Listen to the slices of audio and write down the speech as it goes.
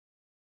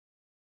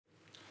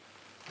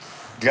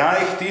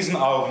This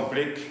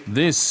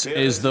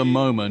is the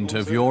moment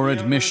of your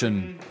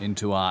admission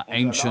into our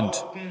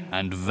ancient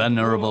and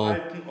venerable,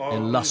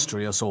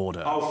 illustrious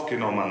order.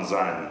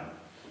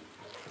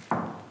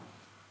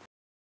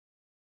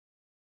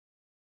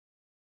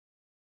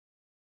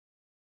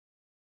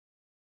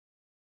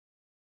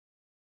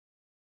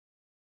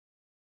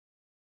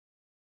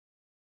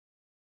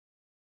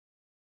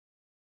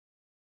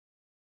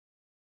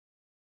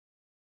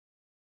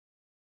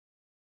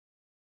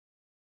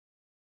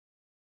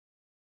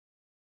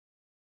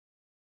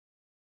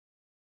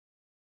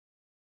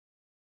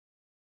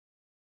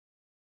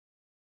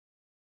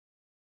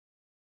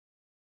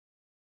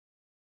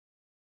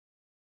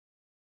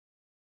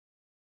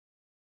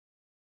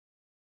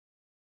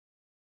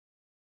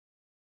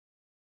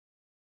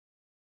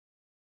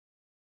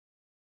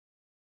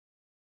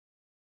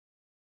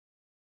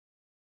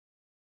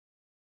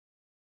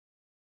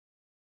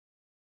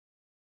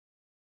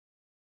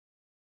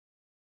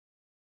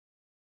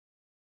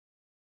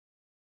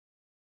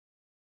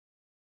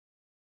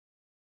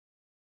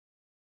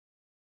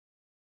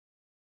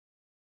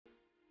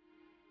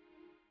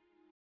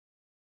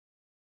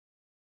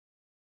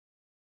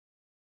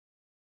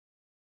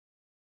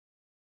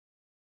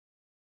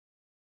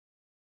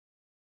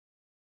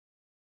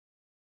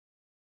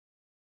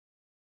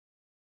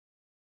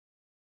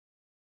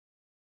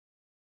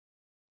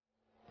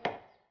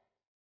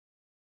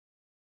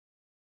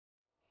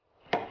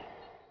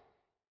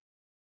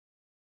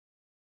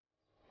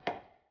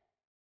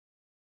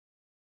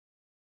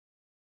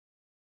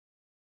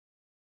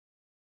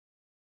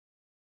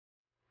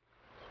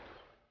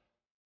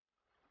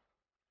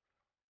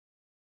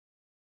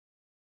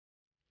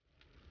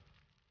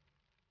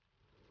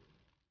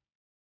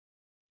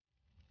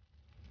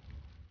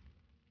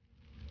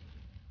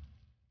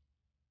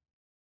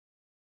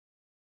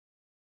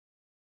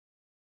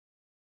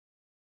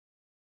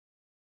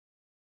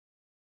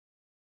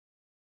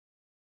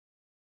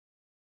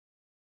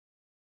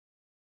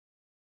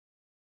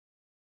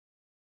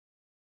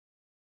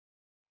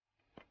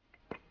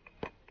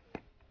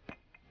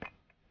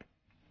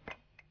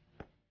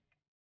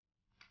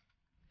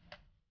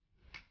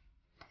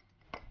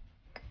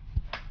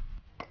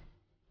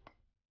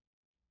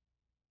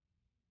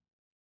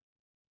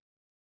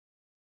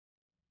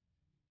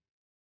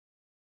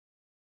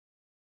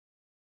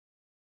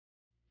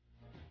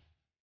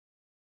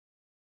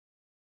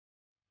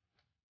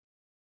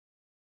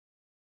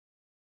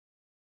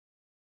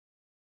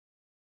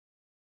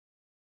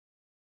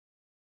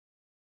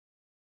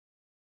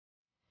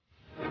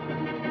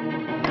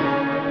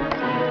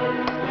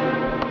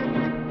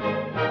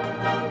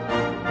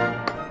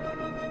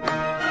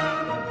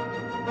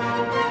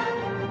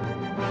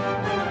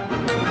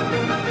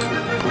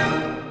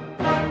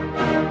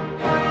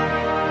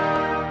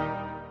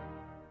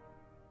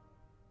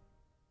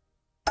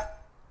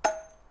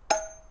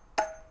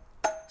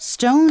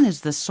 Stone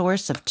is the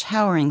source of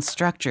towering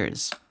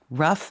structures,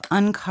 rough,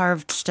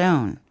 uncarved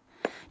stone.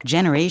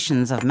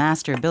 Generations of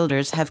master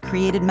builders have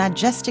created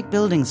majestic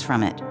buildings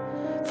from it.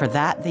 For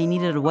that, they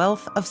needed a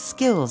wealth of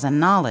skills and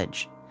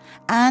knowledge,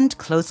 and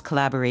close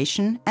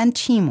collaboration and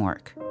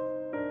teamwork.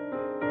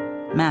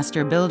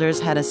 Master builders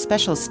had a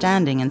special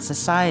standing in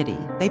society.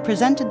 They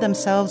presented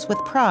themselves with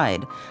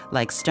pride,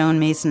 like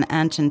stonemason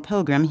Anton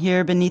Pilgrim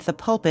here beneath the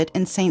pulpit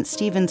in St.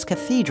 Stephen's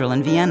Cathedral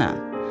in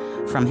Vienna.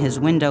 From his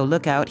window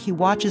lookout, he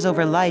watches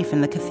over life in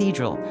the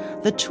cathedral,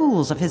 the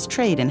tools of his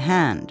trade in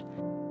hand.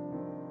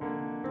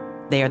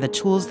 They are the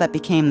tools that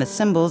became the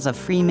symbols of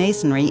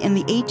Freemasonry in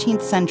the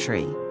 18th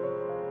century.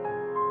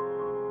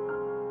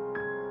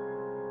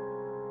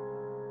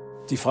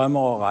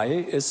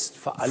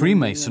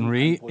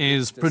 Freemasonry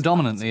is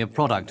predominantly a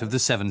product of the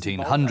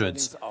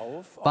 1700s,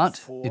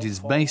 but it is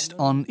based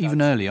on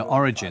even earlier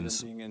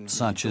origins,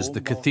 such as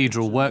the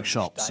cathedral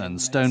workshops and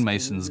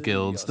stonemasons'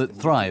 guilds that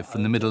thrive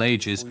from the Middle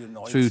Ages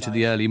through to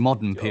the early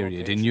modern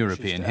period in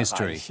European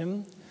history.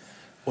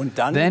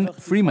 Then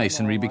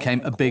Freemasonry became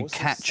a big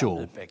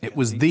catch-all. It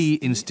was the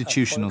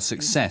institutional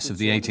success of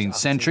the 18th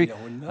century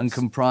and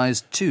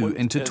comprised two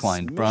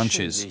intertwined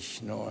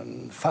branches.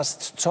 On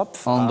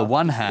the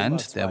one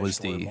hand, there was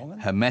the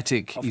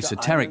Hermetic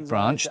esoteric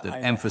branch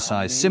that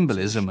emphasized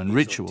symbolism and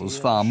rituals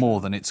far more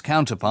than its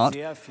counterpart,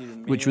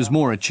 which was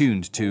more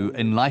attuned to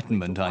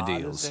Enlightenment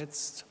ideals.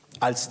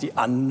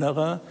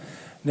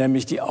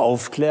 Nämlich die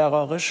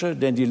aufklärerische,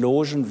 denn die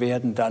Logen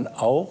werden dann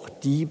auch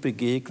die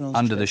Begegnungsstätten.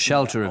 Under the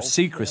shelter of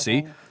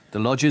secrecy, the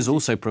lodges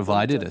also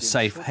provided a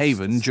safe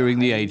haven during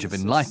the Age of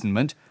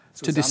Enlightenment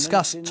to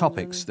discuss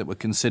topics that were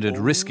considered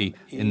risky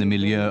in the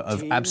milieu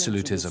of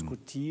absolutism.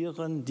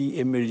 Die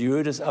im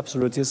Milieu des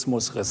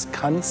Absolutismus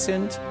riskant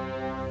sind.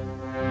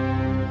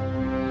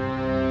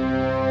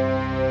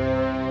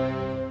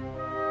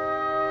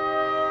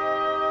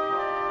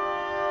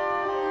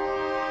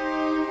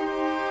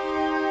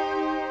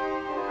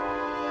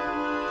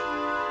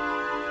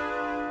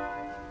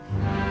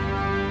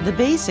 The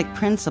basic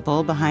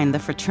principle behind the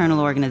fraternal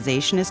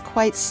organization is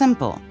quite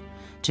simple: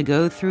 to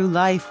go through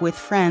life with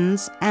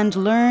friends and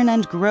learn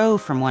and grow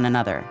from one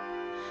another,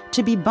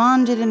 to be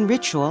bonded in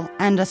ritual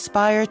and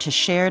aspire to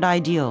shared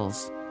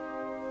ideals.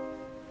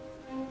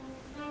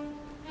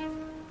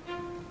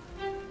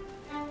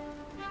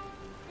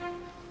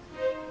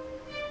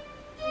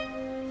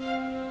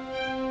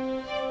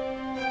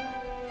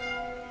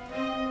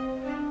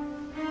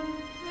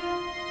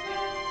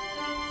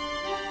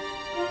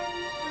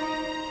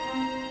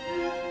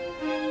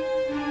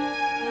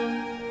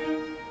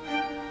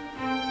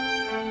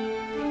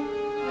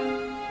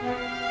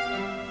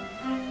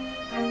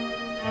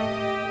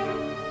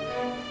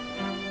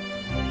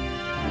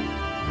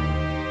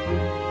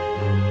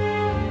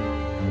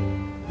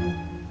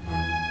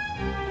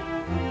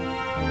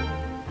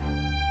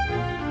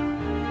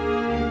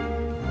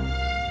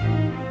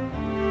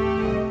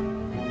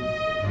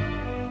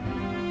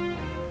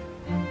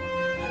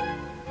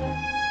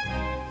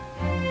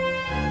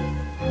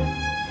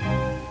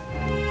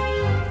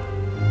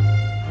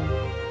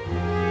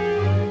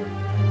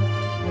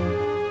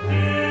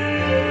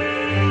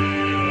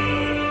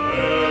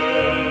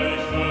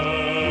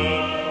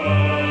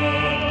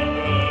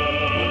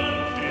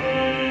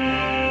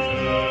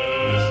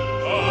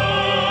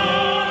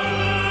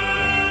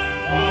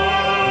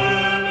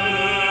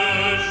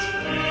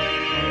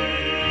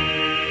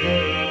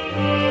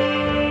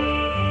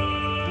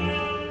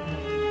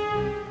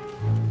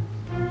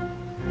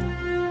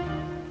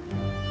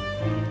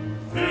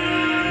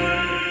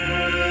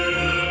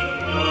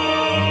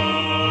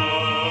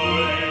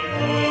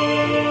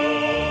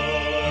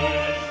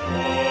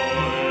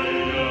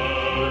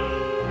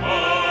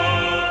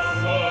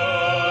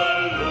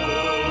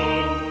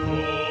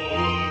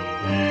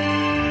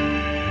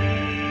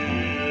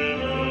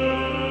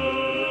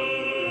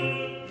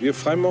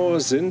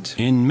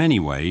 In many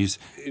ways,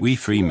 we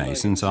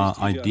Freemasons are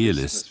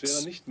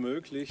idealists.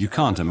 You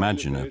can't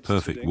imagine a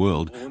perfect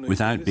world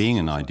without being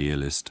an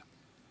idealist.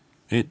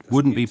 It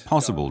wouldn't be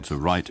possible to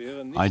write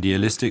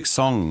idealistic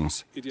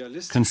songs,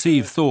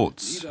 conceive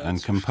thoughts,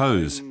 and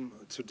compose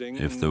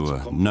if there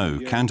were no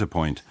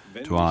counterpoint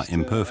to our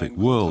imperfect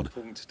world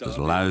that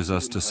allows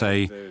us to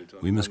say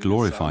we must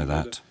glorify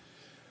that.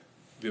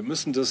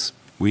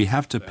 We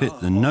have to pit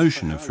the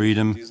notion of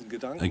freedom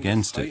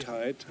against it.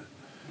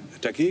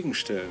 Dagegen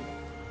stellen.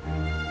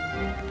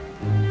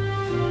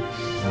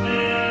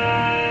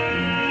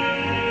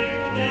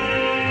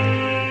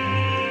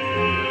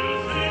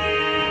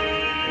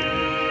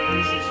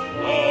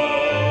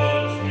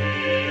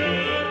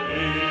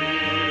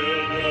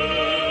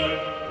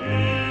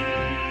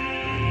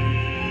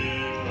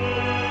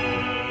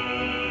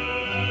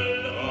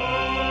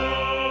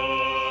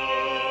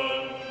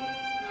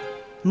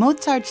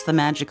 Mozart's The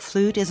Magic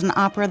Flute is an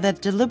opera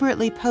that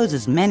deliberately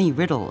poses many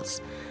riddles.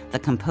 The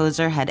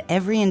composer had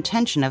every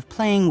intention of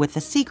playing with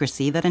the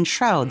secrecy that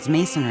enshrouds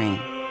Masonry.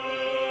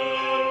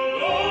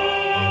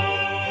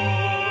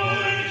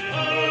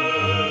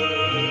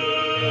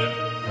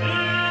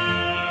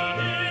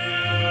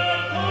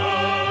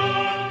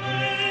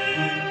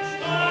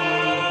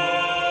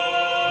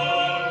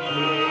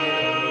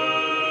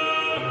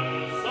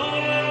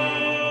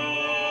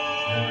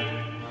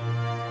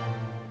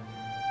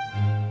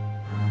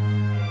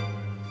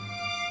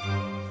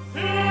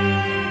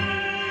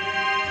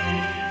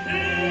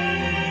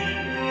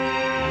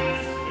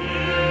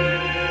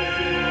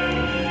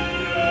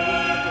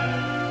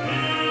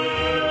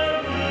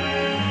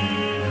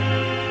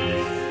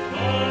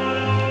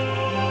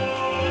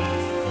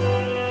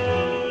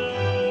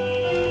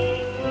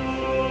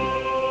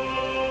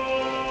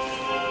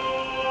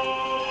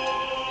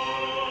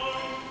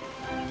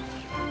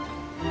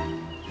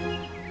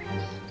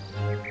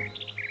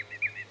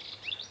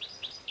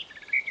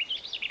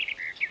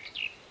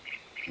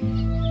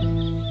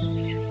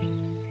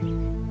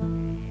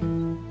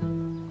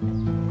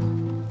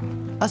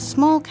 A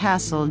small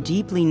castle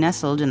deeply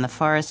nestled in the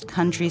forest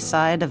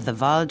countryside of the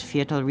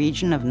Waldviertel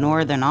region of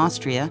northern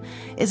Austria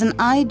is an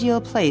ideal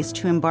place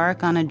to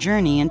embark on a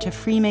journey into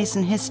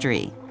Freemason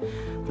history.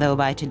 Though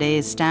by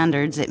today's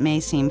standards it may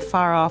seem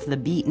far off the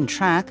beaten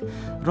track,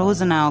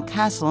 Rosenau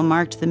Castle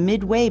marked the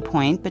midway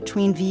point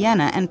between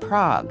Vienna and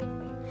Prague.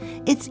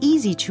 It's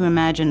easy to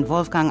imagine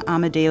Wolfgang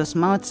Amadeus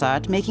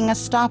Mozart making a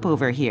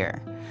stopover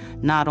here,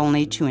 not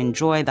only to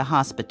enjoy the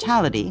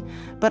hospitality,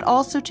 but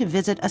also to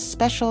visit a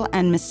special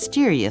and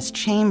mysterious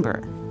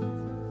chamber.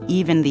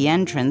 Even the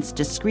entrance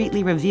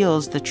discreetly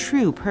reveals the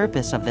true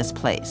purpose of this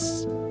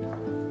place.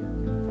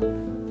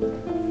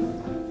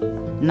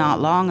 Not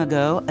long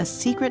ago, a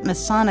secret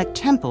Masonic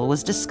temple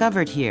was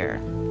discovered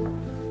here.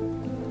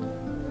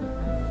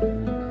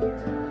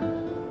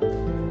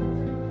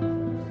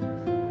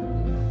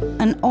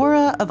 An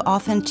aura of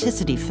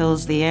authenticity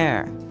fills the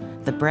air.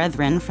 The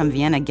brethren from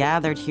Vienna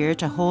gathered here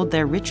to hold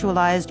their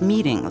ritualized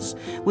meetings,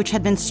 which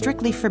had been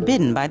strictly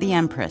forbidden by the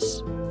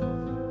Empress.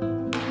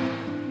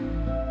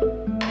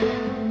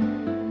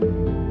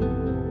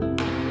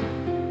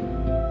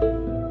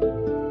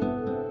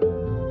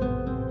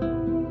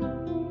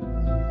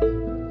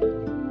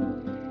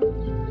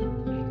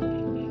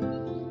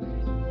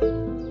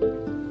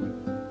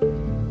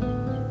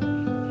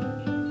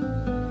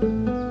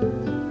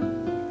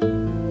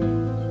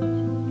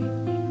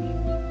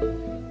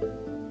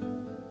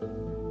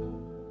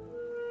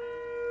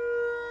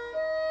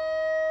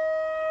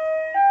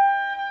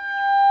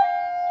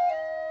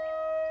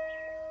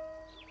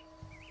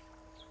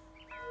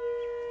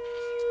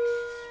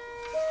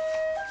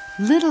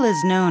 Little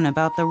is known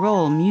about the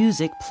role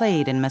music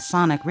played in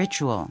Masonic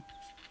ritual.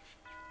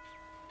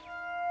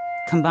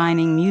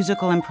 Combining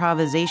musical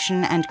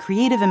improvisation and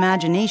creative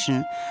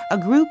imagination, a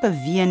group of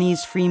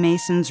Viennese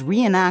Freemasons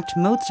reenact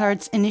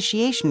Mozart's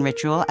initiation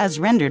ritual as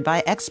rendered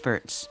by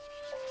experts.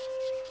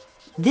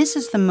 This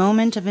is the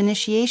moment of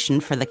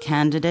initiation for the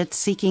candidate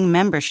seeking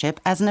membership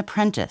as an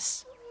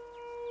apprentice.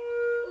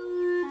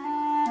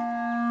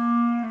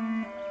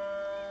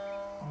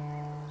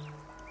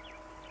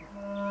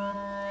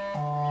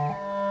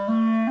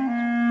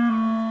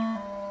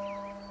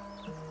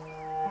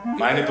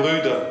 Meine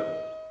Brüder,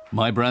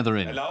 My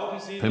brethren,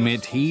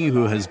 permit he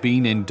who has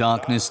been in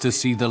darkness to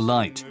see the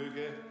light,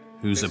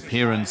 whose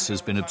appearance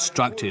has been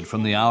obstructed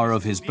from the hour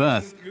of his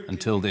birth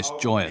until this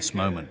joyous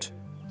moment.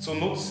 zu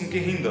nutzen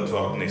gehindert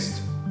worden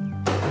ist.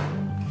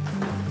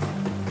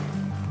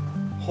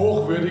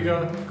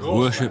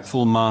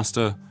 Worshipful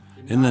Master,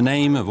 in the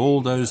name of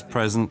all those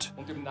present,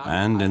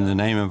 and in the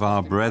name of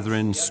our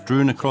brethren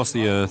strewn across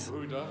the earth,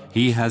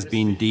 he has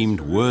been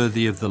deemed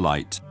worthy of the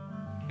light.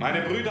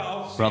 Meine Brüder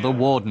aufsehen, Brother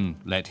Warden,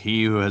 let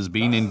he who has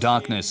been in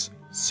darkness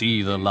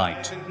see the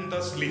light.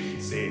 das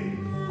Licht sehen.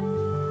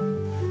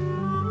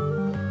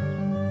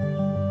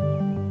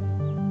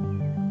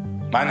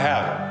 Mein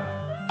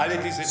Herr, alle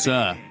diese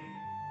Sir,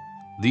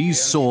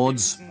 these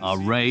swords are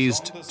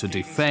raised to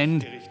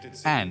defend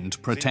and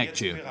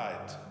protect you,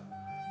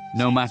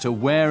 no matter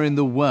where in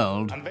the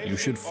world you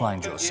should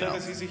find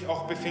yourself. Sie sich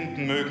auch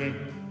befinden mögen,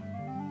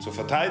 zu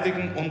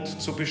verteidigen und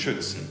zu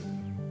beschützen.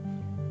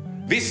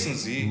 Wissen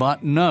Sie,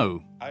 But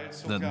know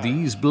that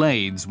these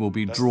blades will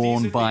be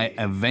drawn by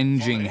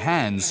avenging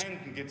hands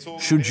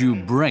should you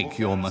break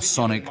your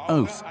Masonic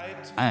oath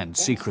and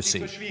secrecy.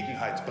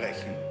 Verschwiegenheit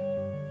brechen.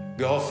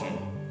 Wir hoffen,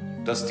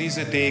 dass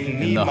diese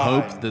Degen In the niemals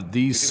hope that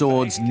these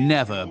swords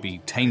never be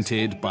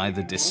tainted by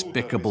the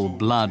despicable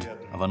blood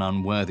of an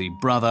unworthy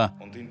brother,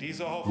 und in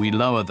dieser Hoffnung we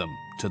lower them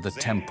to the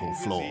temple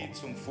floor. sie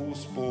zum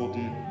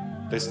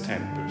Fußboden des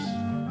Tempels.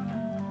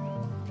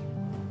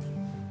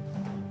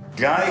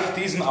 Gleich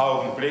diesen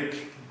Augenblick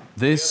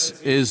This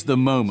is the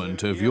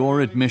moment of your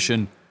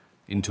admission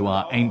into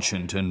our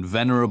ancient and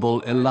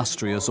venerable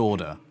illustrious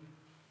order.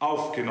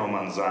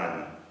 aufgenommen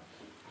sein.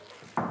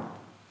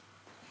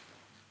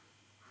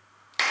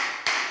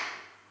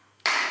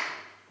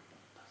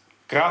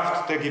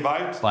 Kraft der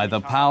Gewalt, By the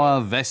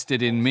power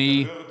vested in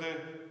me, Würde,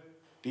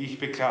 die ich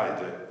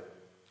bekleide,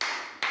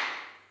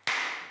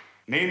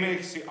 nehme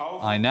ich sie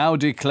auf I now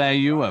declare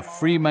you a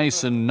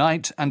Freemason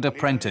knight and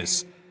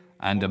apprentice,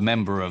 and a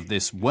member of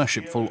this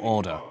worshipful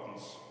order.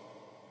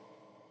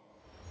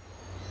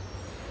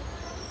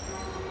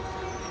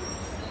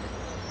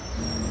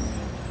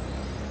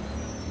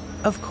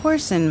 Of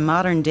course, in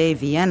modern-day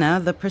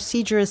Vienna, the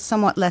procedure is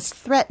somewhat less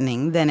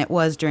threatening than it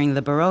was during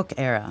the Baroque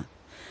era.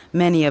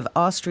 Many of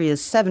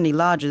Austria's 70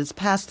 lodges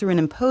pass through an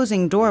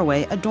imposing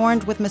doorway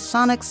adorned with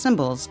Masonic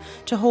symbols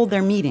to hold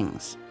their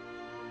meetings.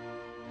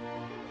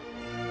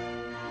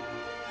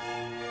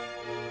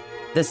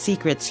 The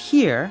secrets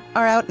here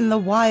are out in the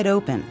wide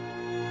open.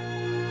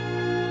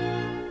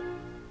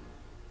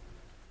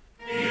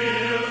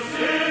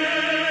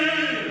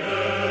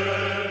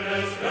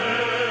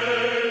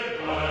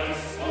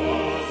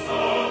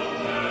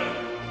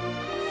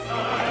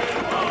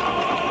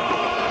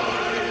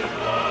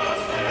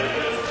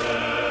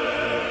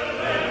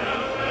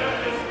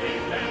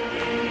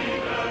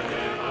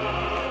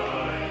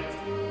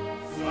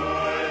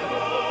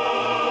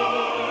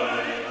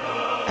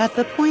 At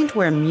the point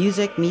where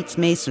music meets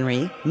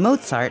masonry,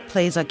 Mozart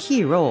plays a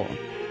key role.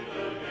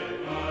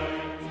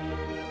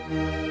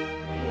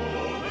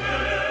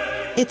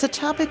 It's a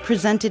topic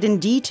presented in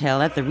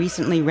detail at the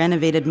recently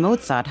renovated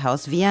Mozart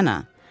House,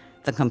 Vienna.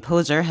 The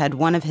composer had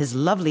one of his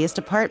loveliest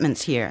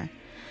apartments here,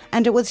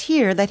 and it was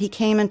here that he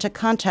came into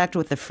contact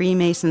with the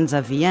Freemasons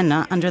of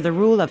Vienna under the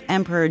rule of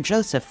Emperor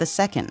Joseph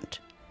II.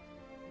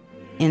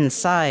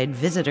 Inside,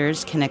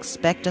 visitors can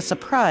expect a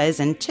surprise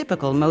in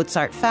typical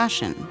Mozart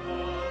fashion.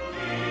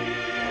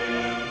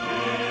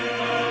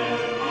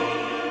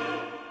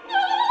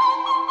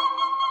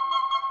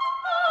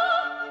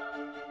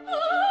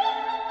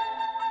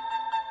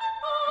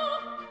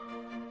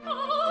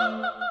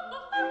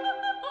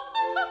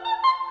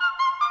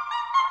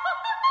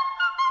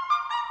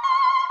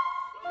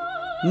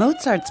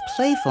 Mozart's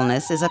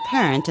playfulness is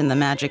apparent in the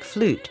magic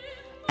flute,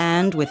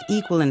 and with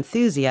equal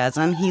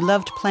enthusiasm, he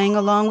loved playing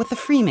along with the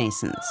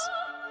Freemasons.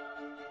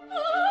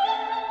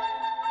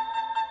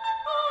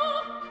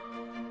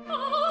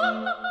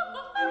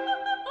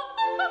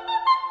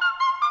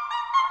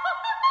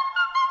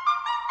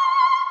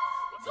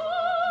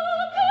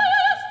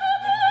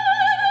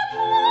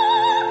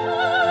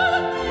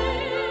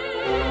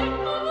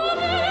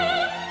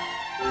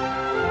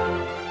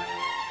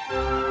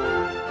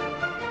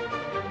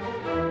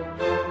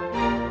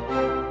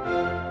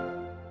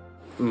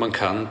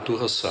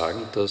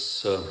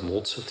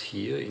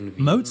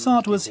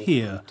 Mozart was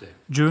here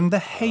during the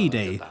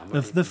heyday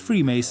of the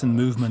Freemason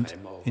movement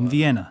in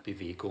Vienna.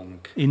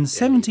 In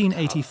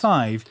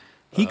 1785,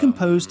 he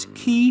composed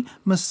key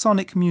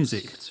Masonic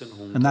music,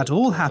 and that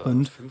all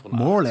happened,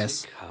 more or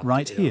less,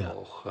 right here.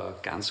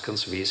 Ganz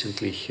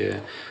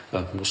wesentliche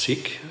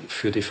Musik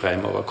für die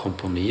Freimaurer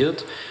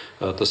komponiert.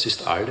 Das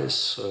ist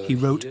alles. He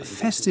wrote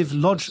festive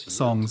lodge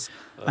songs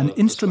and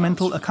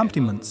instrumental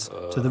accompaniments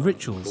to the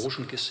rituals.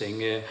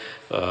 Logengesänge,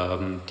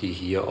 die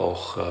hier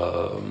auch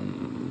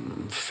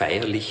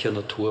feierlicher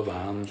Natur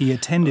waren. He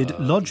attended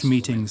lodge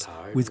meetings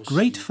with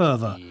great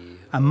fervor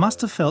and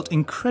must have felt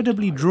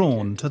incredibly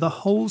drawn to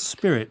the whole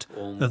spirit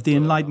of the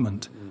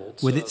Enlightenment,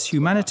 with its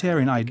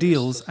humanitarian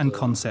ideals and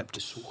concept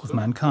of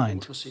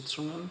mankind.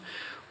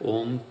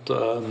 Und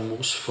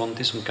muss von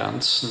diesem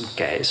ganzen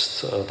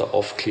Geist der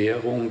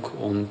Aufklärung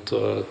und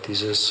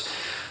dieses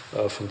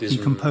von diesem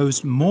He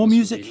composed more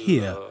music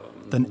here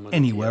than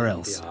anywhere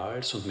else.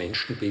 und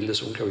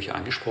Menschenbildes unglaublich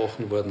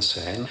angesprochen worden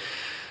sein.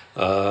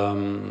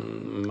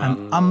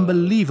 An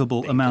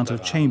unbelievable amount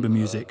of chamber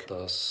music.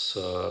 Dass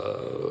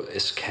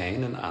es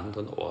keinen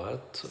anderen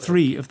Ort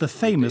 3 of the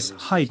famous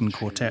Haydn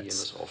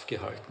quartets,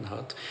 aufgehalten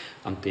hat,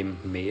 an dem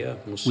mehr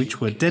Musik,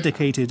 which were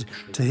dedicated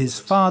to his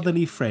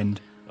fatherly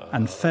friend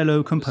and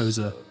fellow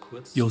composer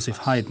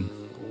Joseph Haydn.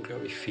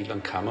 Unglaublich viel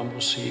an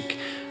Kammermusik.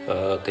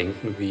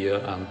 Denken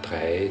wir an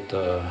 3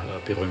 der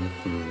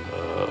berühmten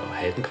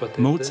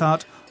Haydn-Quartette.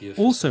 Mozart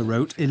also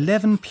wrote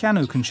 11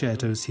 piano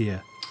concertos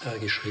here.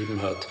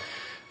 Geschrieben hat,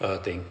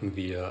 denken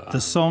wir an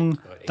The song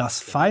Das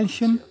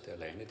Veilchen,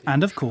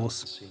 and of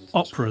course,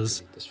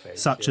 operas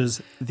such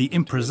as The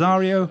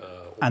Impresario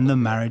and The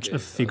Marriage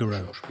of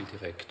Figaro.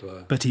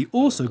 But he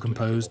also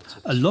composed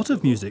a lot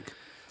of music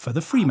for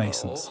the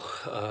Freemasons.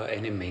 Auch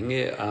eine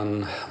Menge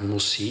an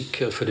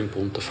Musik für den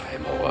Bund der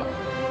Freimaurer.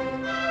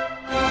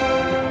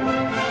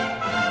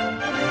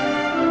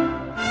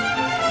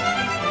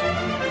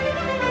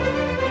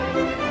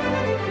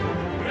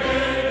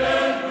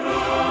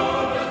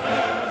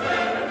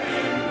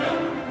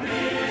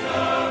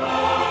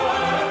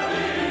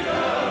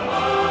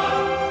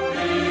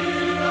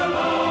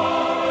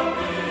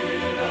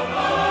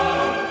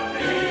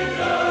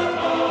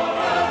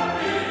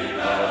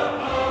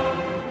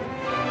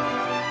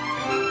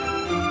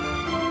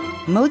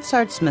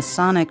 Mozart's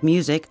Masonic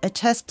music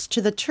attests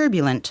to the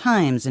turbulent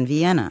times in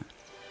Vienna.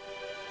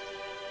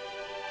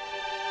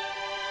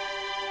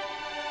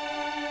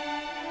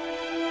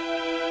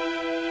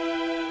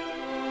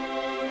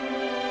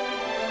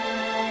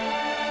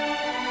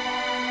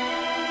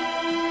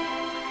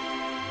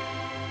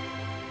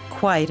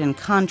 Quite in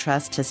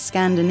contrast to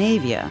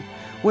Scandinavia,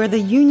 where the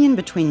union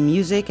between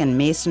music and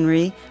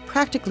masonry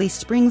practically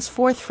springs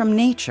forth from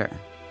nature.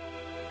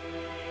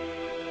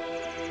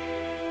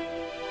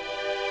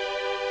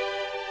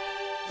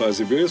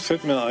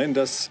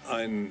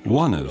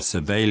 One of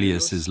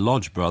Sibelius's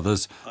lodge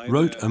brothers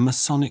wrote a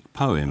Masonic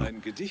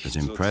poem that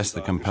impressed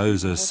the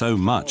composer so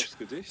much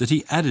that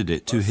he added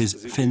it to his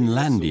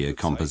Finlandia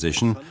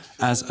composition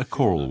as a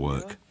choral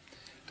work.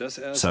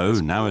 So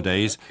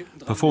nowadays,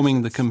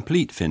 performing the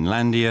complete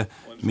Finlandia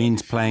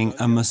means playing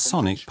a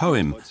Masonic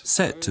poem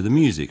set to the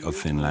music of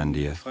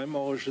Finlandia.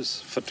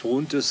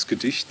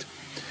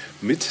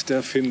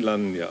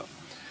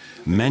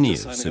 Many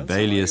of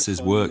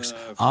Sibelius's works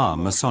are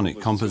Masonic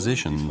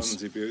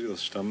compositions.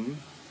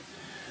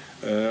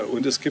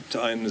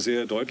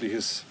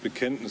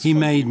 He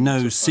made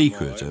no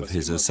secret of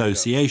his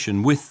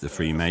association with the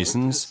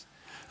Freemasons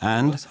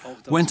and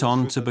went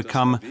on to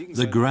become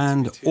the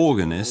grand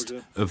organist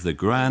of the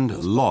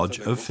Grand Lodge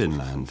of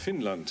Finland.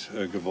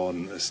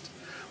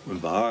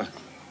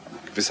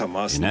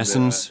 In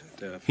essence,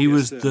 he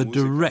was the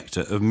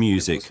director of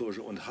music,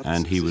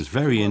 and he was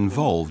very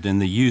involved in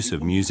the use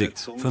of music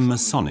for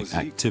Masonic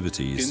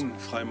activities.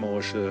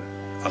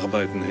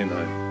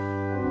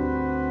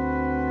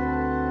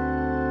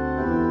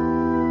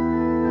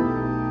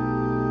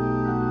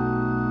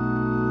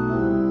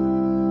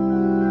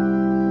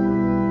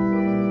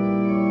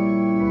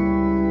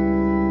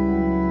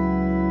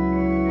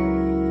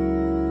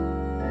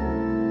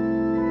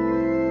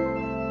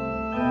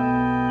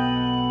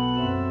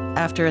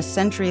 After a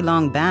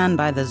century-long ban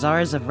by the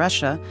Tsars of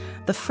Russia,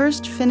 the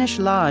first Finnish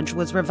lodge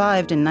was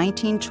revived in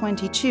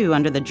 1922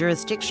 under the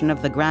jurisdiction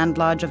of the Grand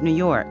Lodge of New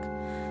York.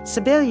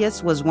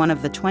 Sibelius was one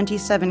of the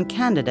 27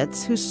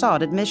 candidates who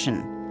sought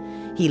admission.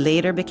 He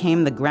later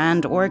became the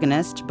grand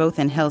organist both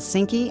in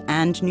Helsinki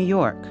and New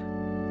York.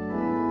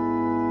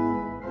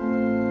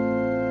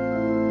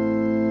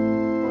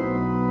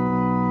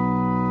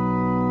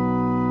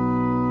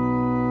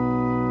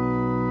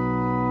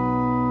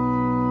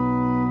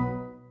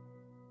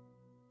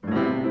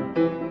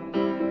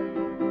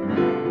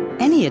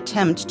 Any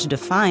attempt to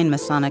define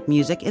Masonic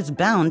music is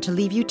bound to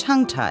leave you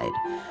tongue-tied.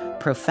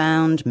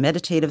 Profound,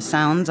 meditative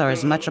sounds are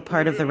as much a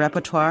part of the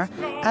repertoire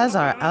as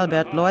are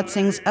Albert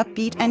Lortzing's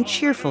upbeat and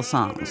cheerful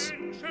songs.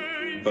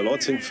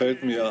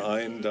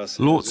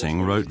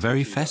 Lortzing wrote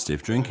very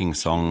festive drinking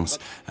songs,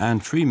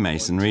 and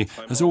Freemasonry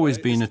has always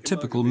been a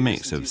typical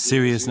mix of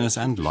seriousness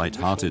and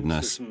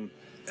light-heartedness.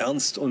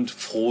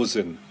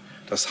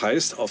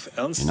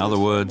 In other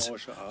words,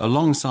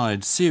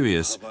 alongside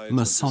serious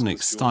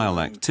Masonic-style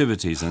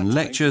activities and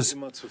lectures,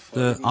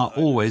 there are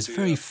always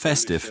very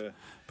festive,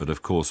 but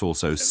of course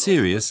also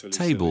serious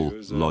table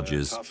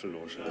lodges.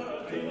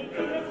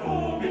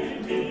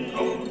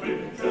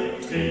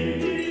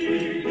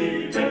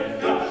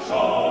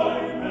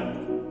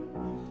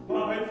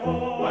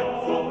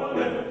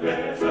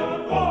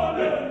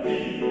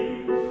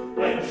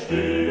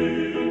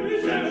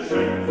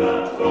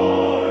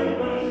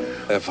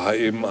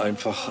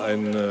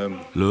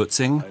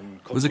 Lortzing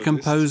was a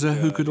composer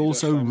who could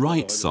also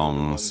write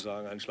songs.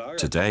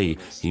 Today,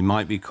 he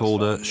might be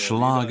called a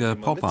Schlager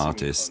pop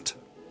artist.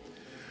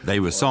 They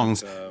were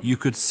songs you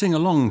could sing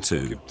along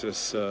to.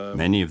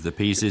 Many of the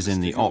pieces in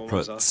the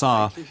opera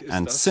Tsar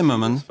and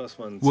Zimmermann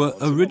were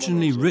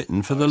originally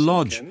written for the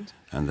lodge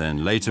and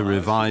then later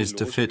revised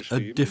to fit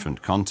a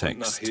different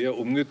context.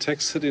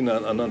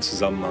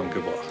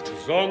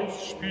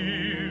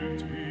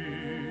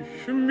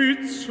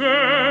 Mit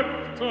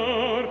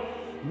Zepter,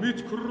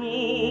 mit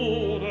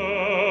Krone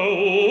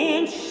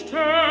und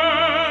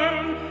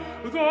Stern,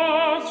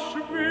 das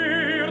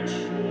Schwert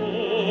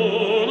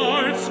schon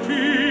als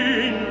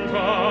Kind,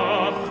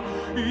 ach,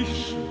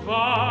 ich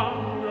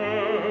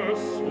schwange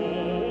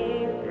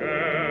so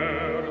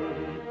gern.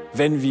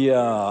 Wenn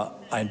wir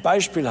ein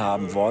Beispiel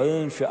haben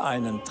wollen für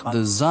einen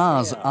The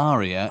Tsar's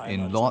aria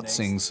in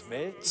Lortzing's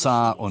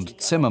Tsar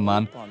und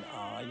Zimmermann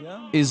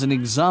is an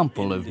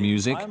example of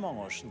music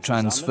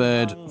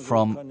transferred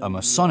from a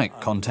Masonic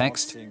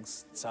context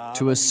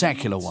to a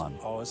secular one.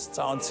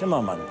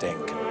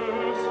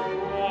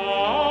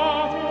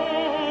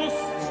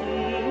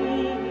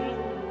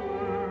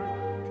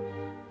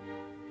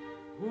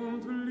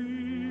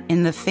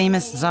 In the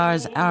famous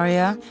Tsar's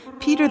aria,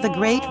 Peter the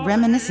Great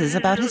reminisces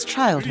about his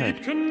childhood.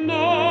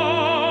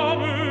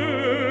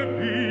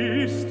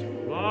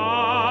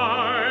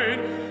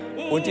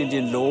 In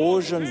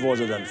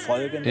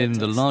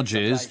the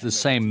lodges, the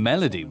same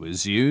melody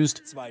was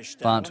used,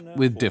 but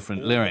with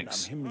different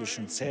lyrics.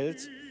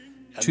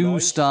 2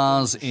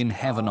 stars in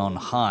heaven on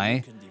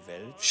high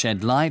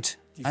shed light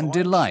and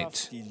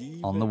delight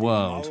on the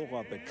world.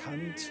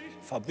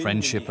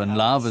 Friendship and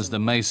love, as the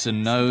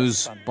Mason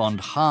knows, bond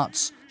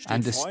hearts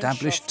and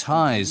establish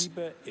ties.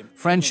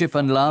 Friendship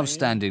and love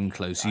stand in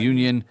close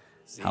union.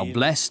 How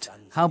blessed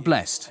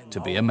to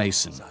be a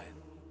Mason.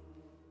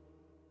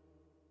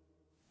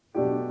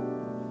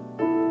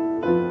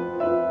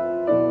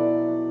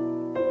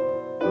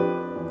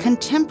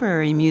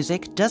 Contemporary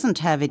music doesn't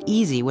have it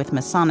easy with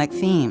Masonic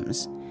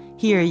themes.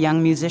 Here,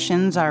 young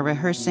musicians are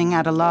rehearsing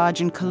at a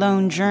lodge in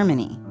Cologne,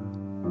 Germany.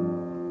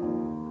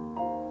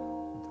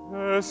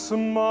 Des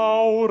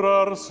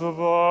Maurers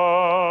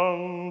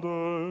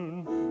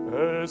Wandeln,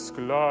 es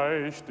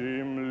gleicht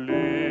dem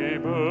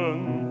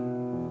Leben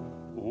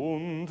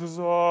und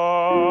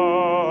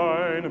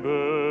sein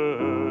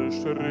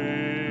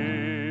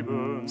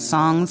Bestreben.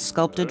 Songs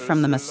sculpted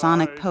from the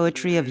Masonic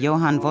poetry of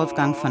Johann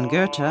Wolfgang von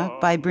Goethe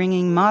by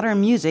bringing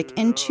modern music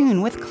in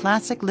tune with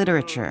classic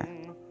literature.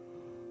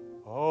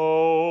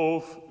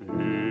 Auf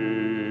Erden.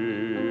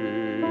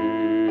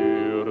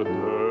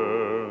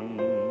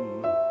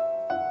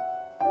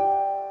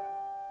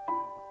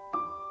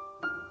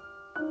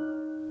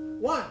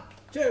 1,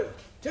 2,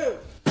 2.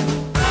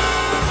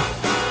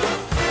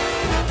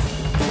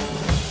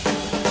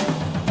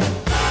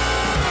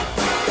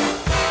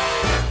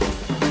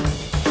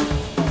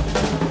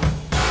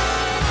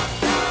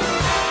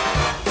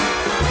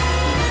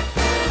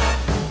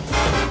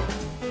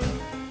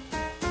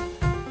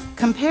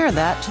 Compare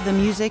that to the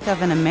music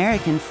of an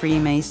American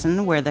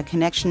Freemason, where the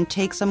connection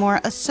takes a more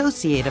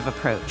associative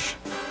approach.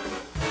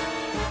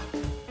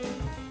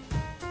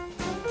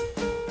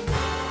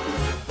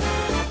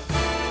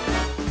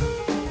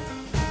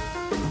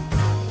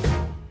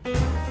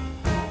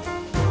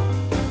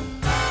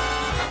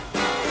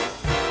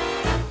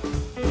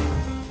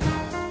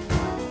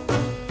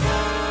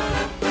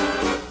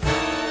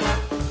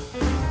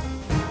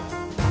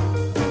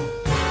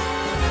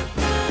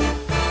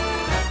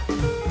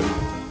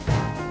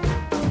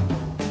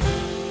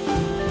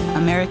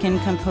 American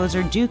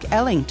composer Duke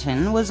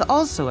Ellington was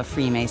also a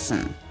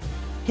Freemason.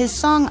 His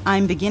song,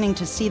 I'm Beginning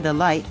to See the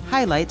Light,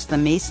 highlights the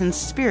Mason's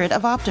spirit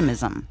of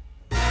optimism.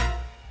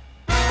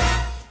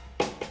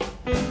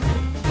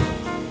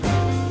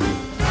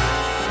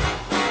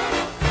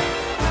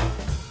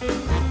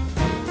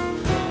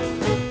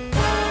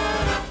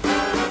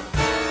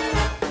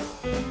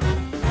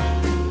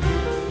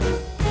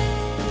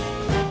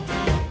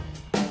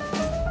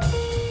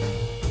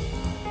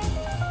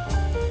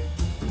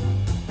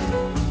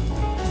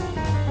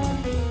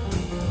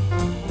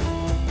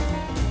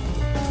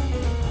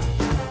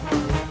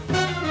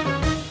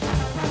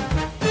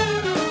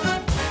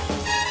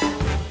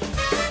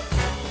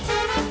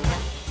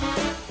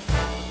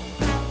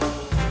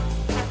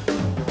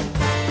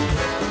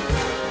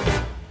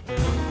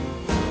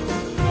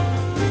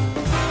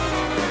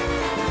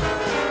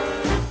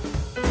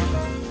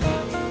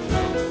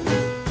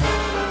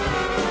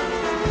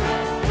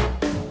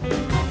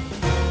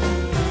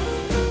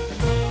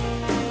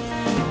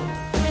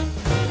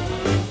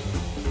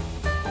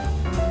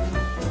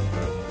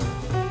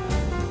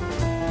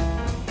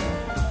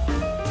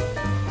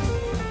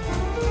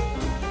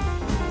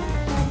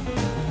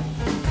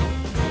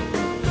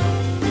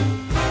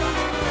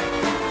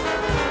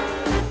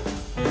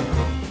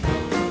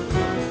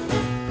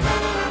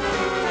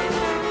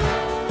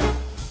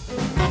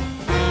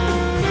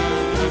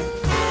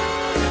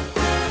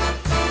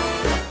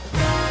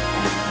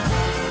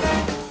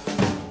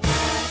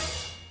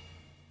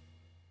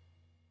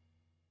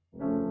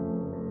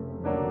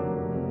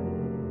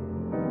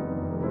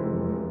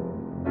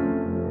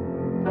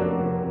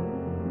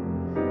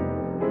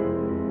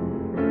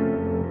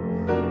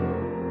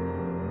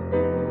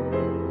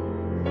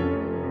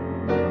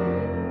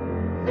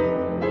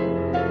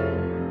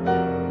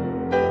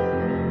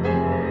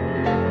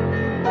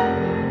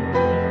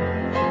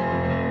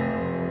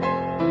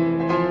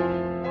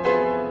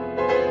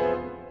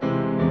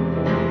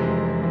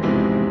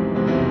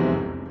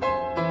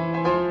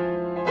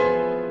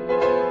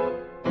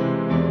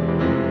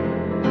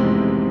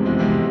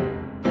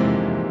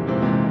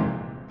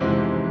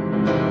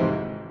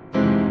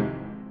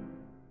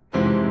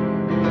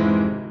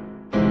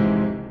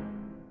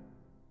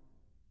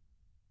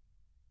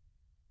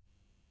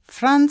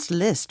 Franz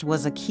Liszt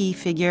was a key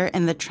figure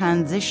in the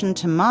transition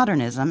to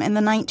modernism in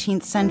the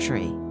 19th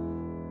century.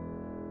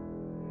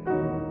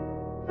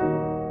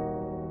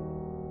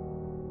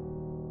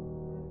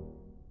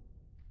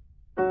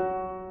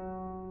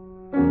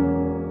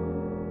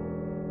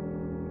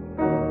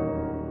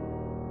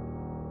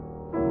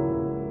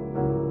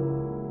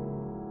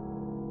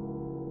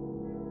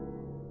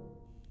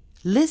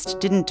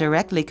 Liszt didn't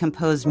directly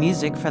compose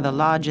music for the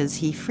lodges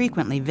he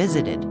frequently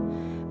visited,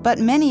 but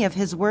many of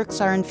his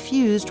works are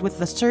infused with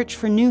the search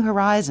for new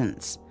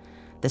horizons.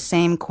 The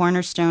same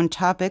cornerstone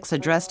topics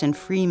addressed in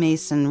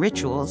Freemason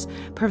rituals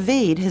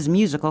pervade his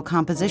musical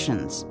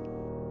compositions.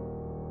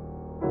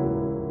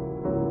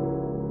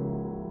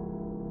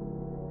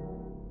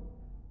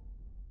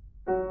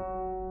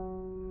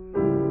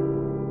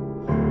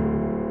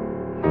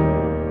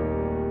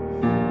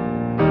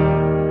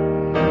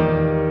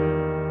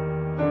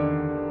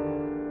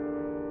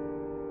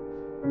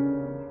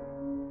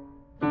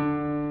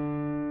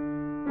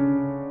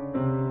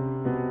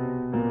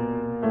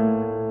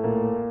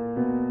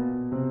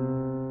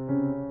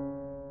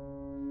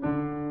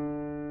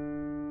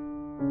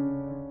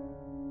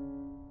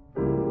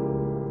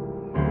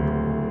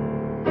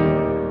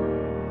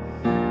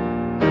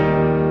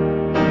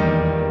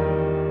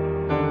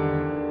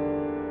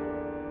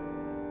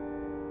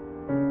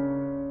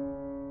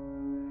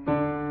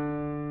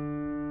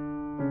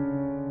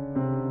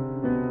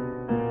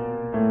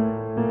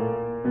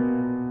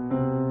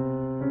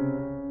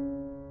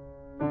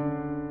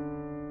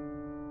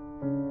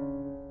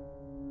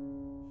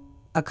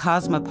 A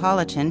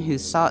cosmopolitan who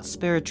sought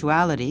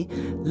spirituality,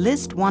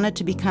 Liszt wanted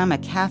to become a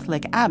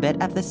Catholic abbot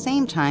at the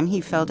same time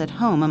he felt at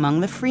home among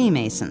the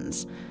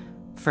Freemasons.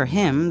 For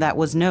him, that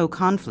was no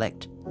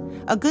conflict.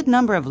 A good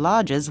number of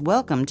lodges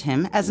welcomed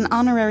him as an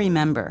honorary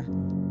member.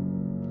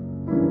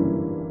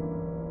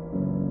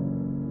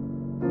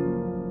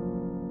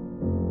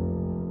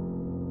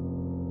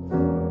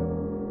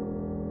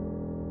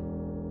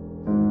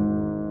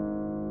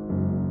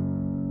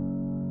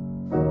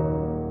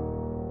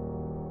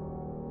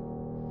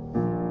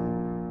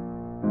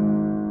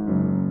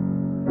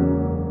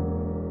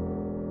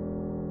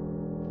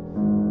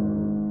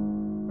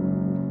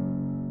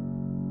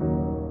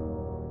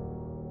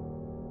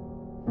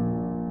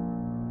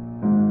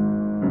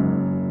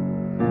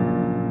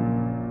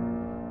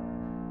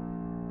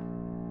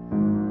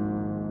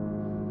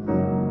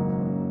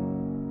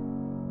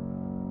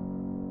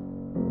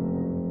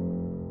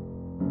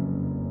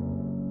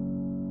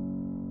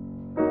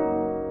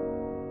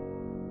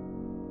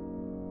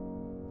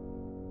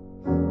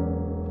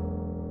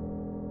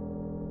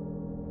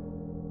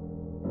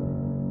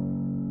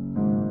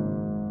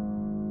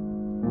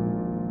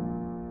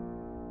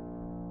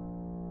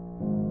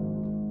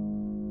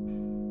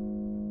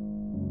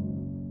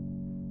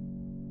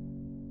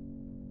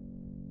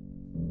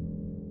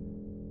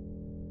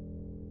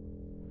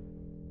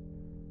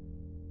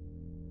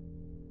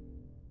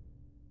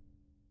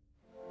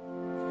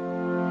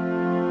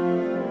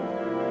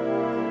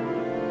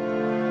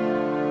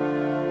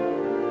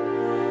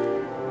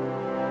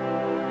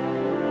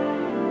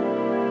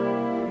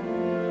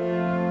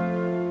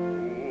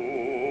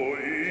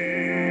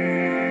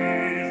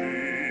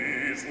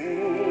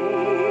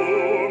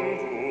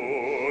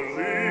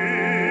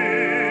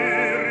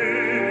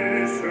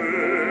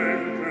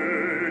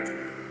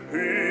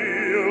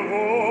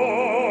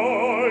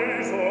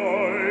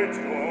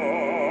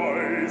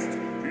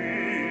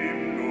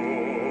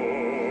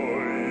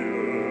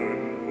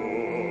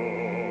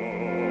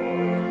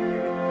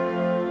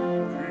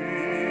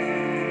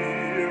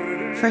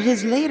 For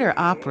his later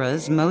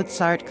operas,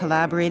 Mozart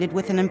collaborated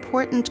with an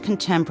important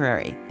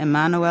contemporary,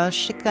 Emanuel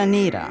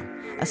Scicaneda,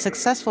 a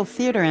successful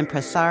theater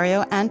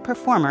impresario and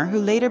performer who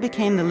later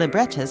became the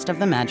librettist of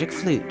the Magic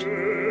Flute.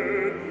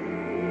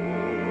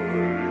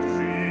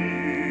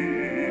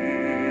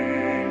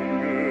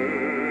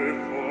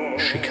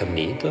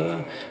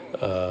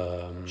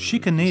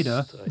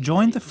 Scicaneda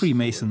joined the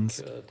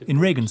Freemasons in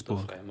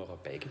Regensburg,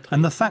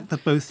 and the fact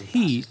that both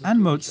he and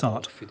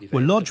Mozart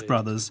were lodge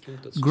brothers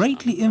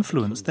greatly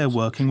influenced their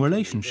working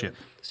relationship.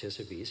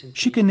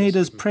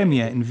 Scicaneda's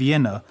premiere in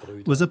Vienna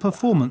was a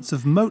performance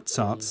of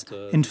Mozart's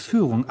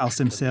Entführung aus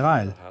dem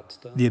Serail,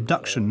 the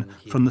abduction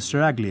from the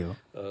seraglio,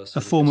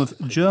 a form of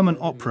German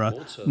opera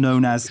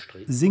known as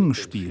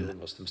Singspiel,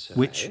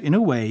 which, in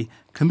a way,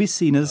 can be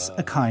seen as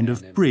a kind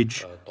of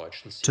bridge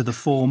to the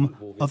form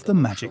of the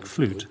magic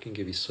flute.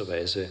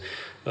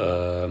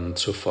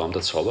 Zur Form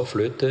der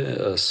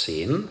Zauberflöte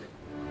sehen.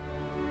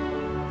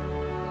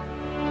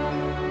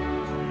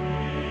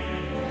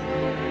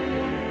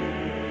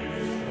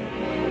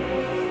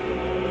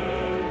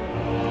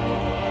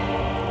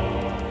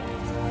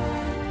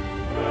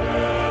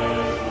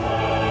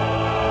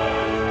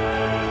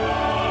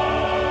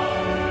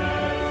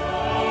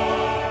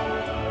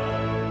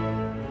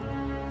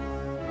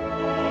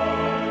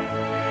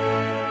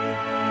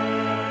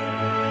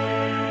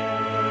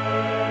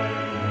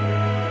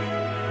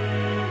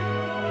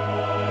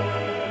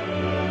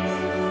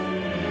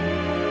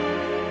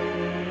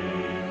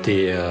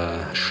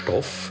 Der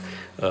Stoff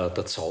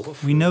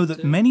We know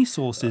that many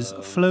sources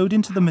flowed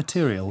into the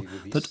material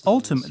that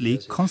ultimately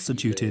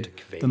constituted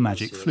the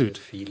magic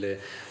flute.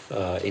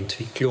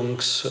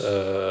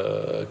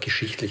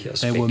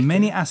 There were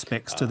many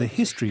aspects to the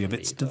history of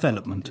its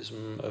development.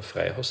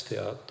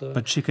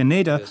 But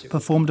Schikaneder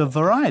performed a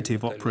variety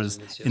of operas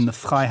in the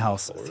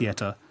Freihaus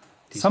Theatre.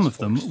 Some of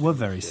them were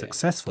very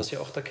successful.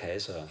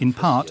 In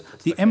part,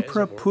 the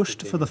emperor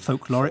pushed for the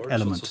folkloric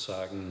element.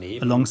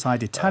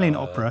 Alongside Italian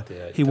opera,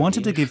 he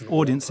wanted to give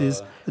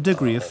audiences a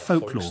degree of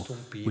folklore,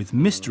 with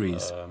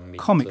mysteries,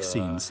 comic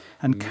scenes,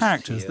 and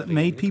characters that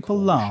made people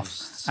laugh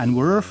and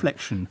were a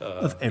reflection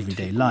of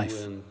everyday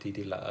life.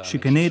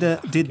 Schikaneder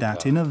did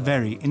that in a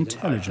very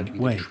intelligent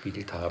way.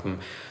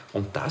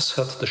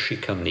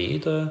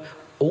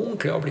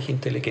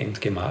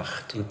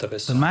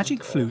 The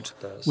magic flute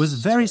was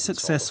very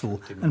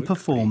successful and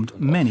performed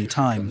many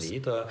times.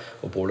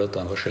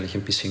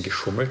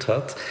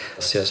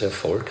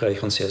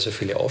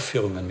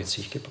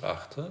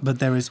 But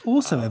there is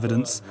also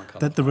evidence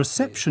that the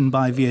reception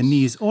by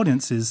Viennese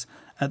audiences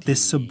at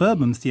this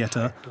suburban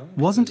theatre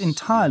wasn't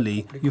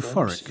entirely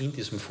euphoric.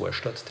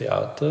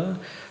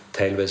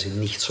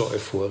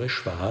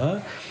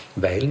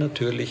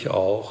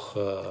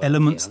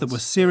 Elements that were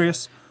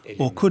serious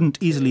or couldn't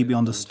easily be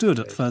understood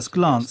at first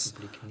glance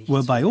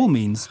were by all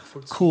means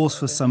cause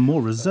for some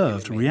more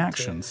reserved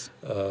reactions.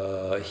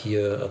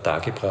 Hier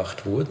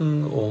dargebracht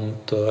wurden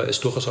und es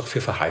durchaus auch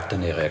für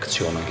verhaltene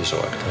Reaktionen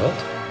gesorgt hat.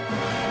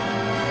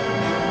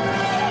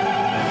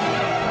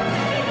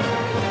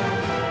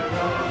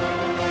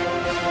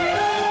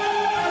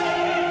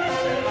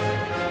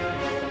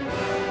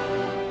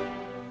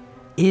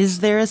 Is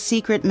there a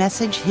secret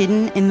message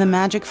hidden in the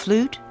magic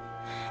flute?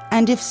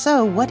 And if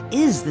so, what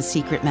is the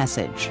secret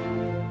message?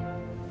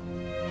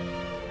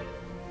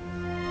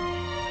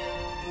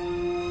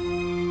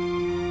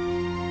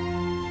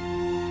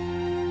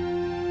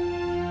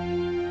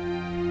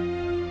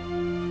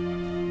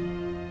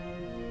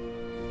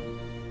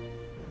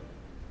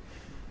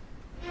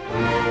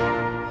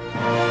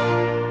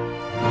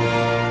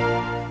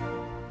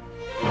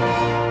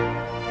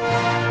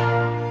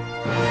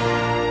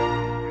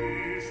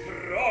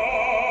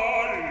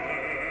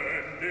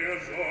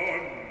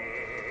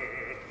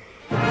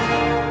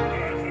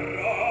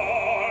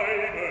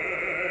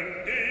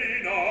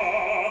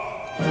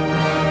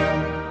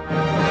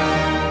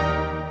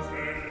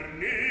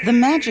 The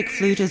magic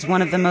flute is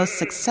one of the most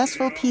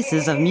successful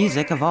pieces of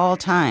music of all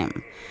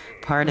time.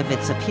 Part of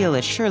its appeal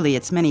is surely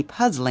its many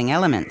puzzling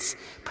elements,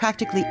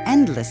 practically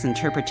endless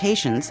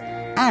interpretations,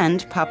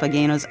 and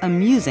Papageno's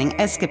amusing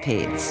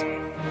escapades.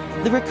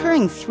 The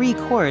recurring 3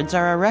 chords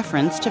are a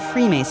reference to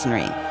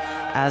Freemasonry,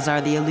 as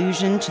are the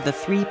allusion to the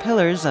 3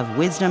 pillars of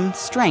wisdom,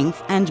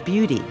 strength, and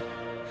beauty.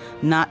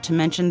 Not to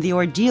mention the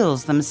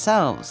ordeals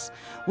themselves,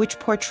 which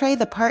portray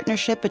the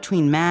partnership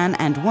between man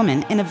and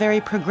woman in a very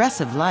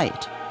progressive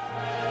light.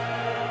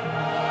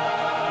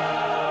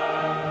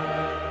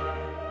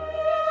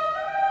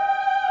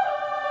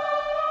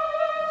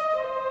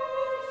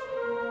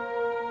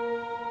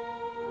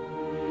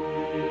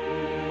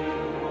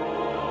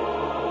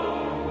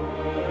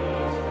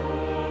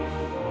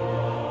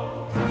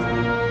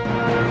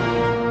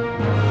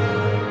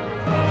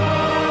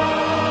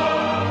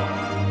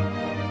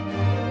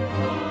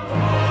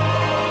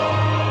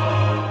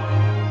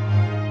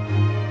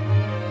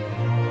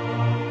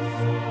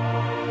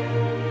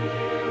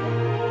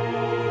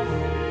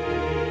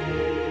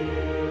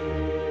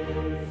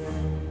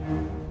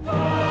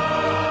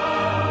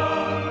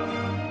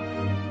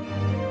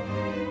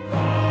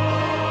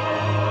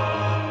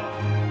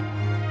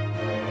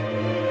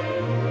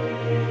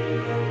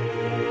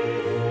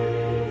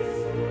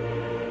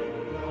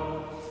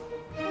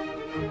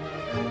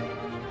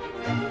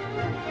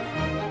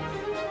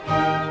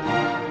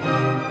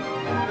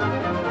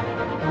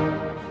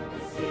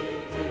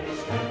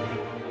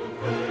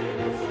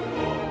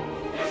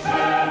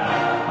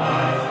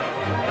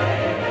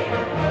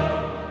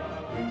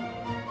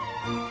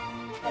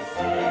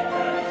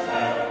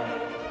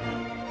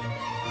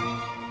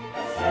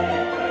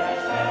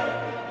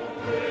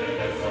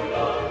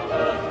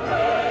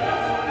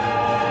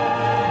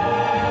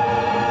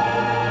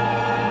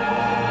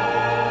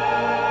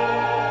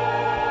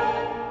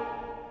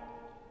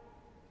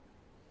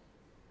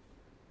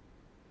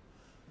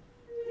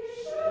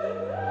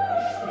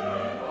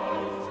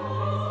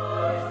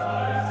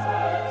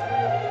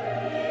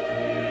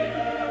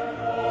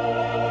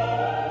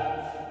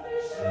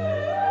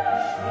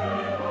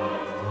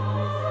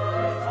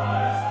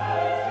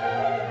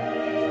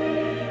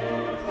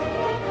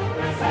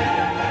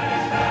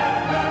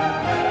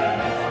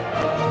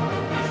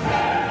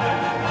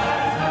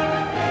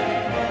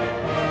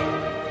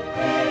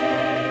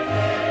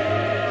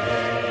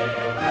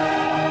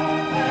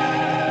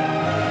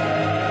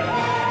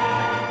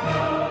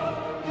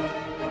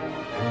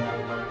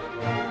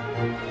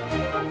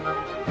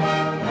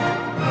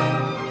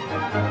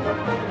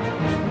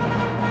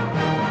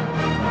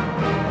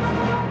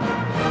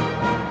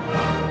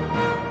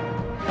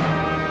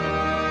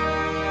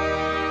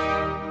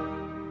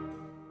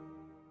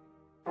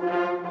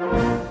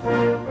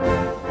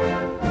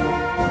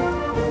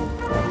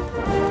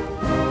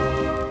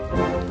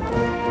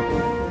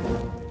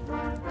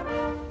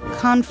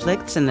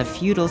 Conflicts in the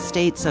feudal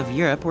states of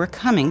Europe were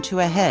coming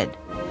to a head.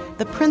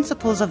 The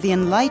principles of the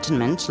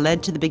Enlightenment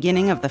led to the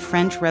beginning of the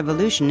French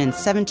Revolution in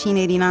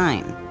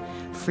 1789.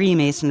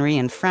 Freemasonry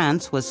in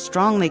France was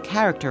strongly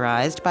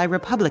characterized by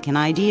republican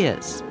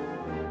ideas.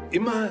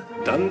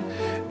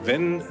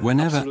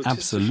 Whenever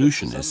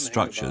absolutionist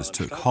structures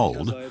took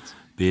hold,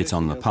 be it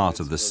on the part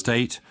of the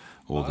state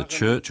or the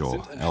church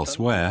or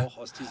elsewhere,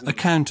 a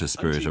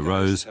counter-spirit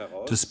arose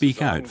to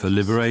speak out for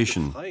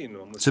liberation,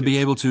 to be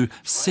able to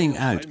sing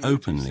out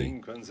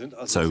openly.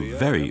 So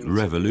very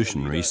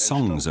revolutionary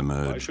songs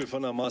emerged.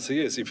 In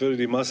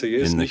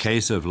the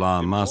case of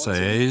La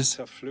Marseillaise,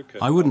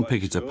 I wouldn't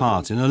pick it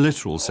apart in a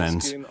literal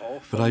sense,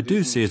 but I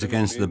do see it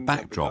against the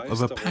backdrop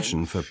of a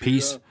passion for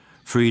peace,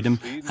 freedom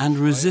and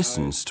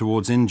resistance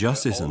towards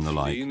injustice and the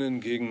like.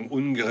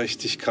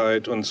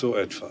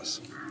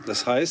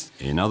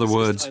 In other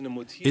words,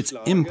 its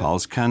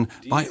impulse can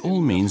by all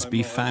means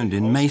be found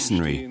in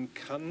Masonry,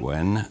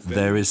 when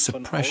there is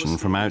suppression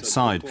from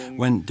outside,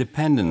 when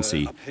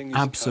dependency,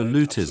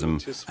 absolutism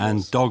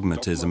and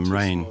dogmatism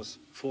reign.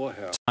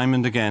 Time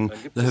and again,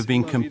 there have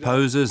been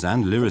composers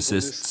and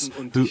lyricists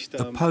who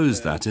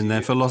oppose that in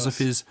their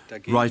philosophies,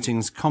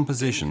 writings,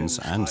 compositions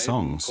and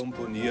songs.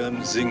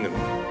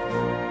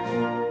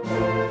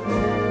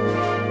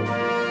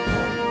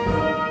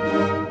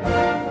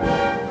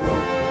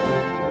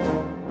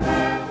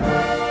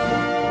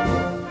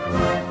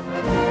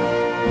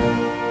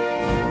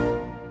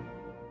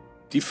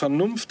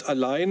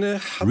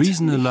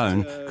 Reason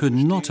alone could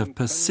not have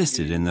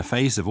persisted in the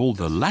face of all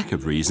the lack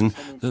of reason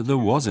that there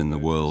was in the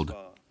world.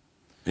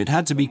 It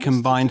had to be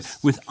combined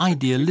with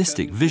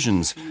idealistic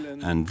visions,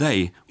 and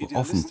they were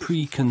often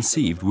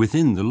preconceived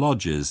within the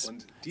lodges,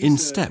 in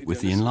step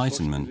with the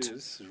Enlightenment.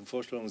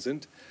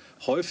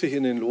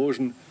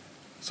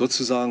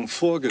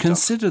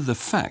 Consider the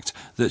fact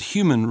that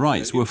human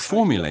rights were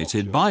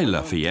formulated by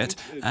Lafayette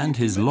and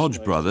his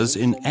lodge brothers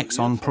in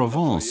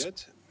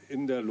Aix-en-Provence.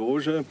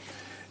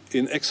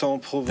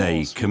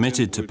 They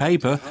committed to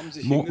paper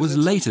what was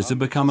later to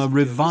become a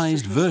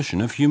revised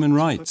version of human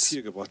rights.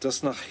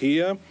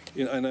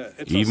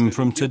 Even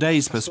from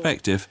today's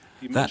perspective,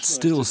 that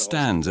still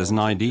stands as an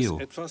ideal.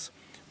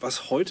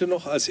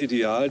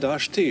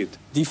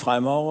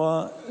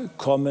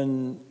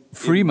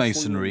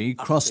 Freemasonry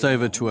crossed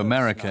over to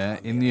America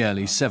in the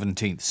early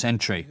 17th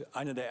century.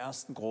 One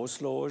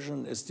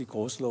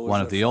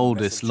of the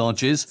oldest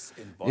lodges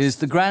is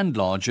the Grand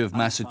Lodge of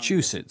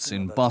Massachusetts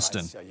in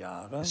Boston,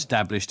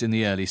 established in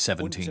the early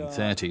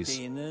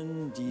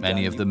 1730s.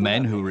 Many of the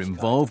men who were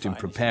involved in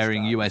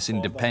preparing U.S.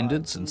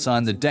 independence and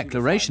signed the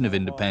Declaration of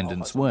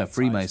Independence were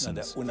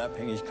Freemasons.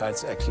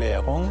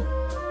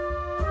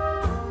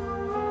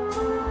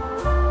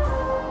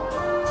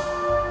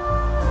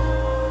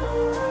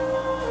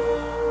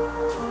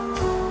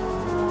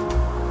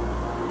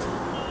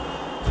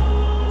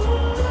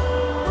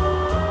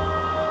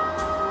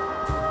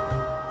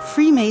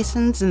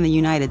 Freemasons in the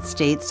United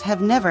States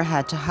have never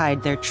had to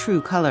hide their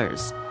true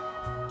colors.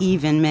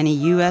 Even many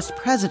U.S.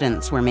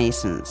 presidents were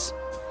Masons.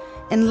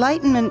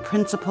 Enlightenment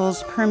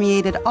principles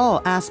permeated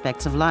all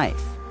aspects of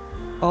life,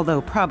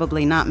 although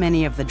probably not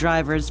many of the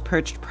drivers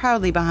perched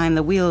proudly behind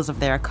the wheels of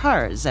their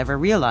cars ever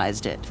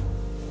realized it.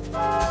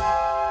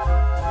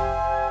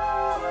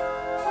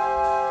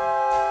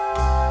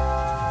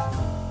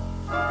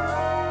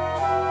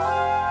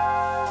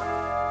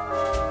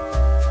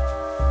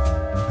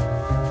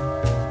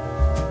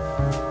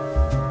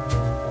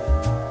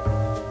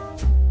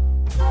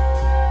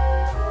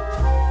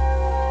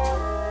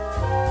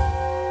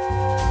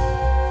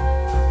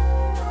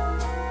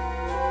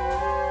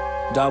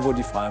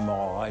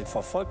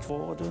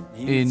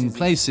 In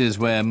places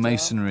where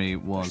Masonry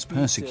was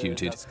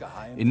persecuted,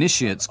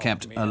 initiates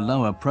kept a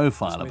lower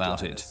profile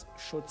about it.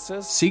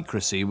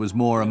 Secrecy was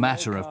more a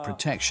matter of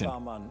protection.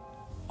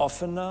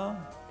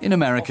 In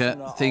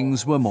America,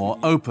 things were more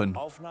open,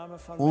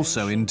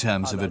 also in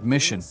terms of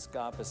admission.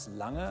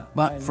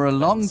 But for a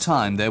long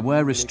time, there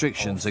were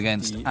restrictions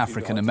against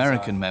African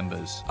American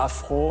members.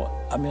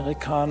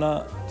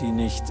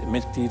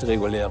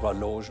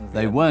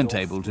 They weren't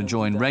able to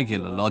join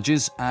regular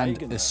lodges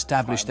and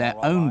establish their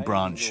own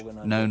branch,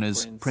 known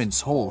as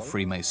Prince Hall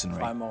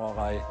Freemasonry.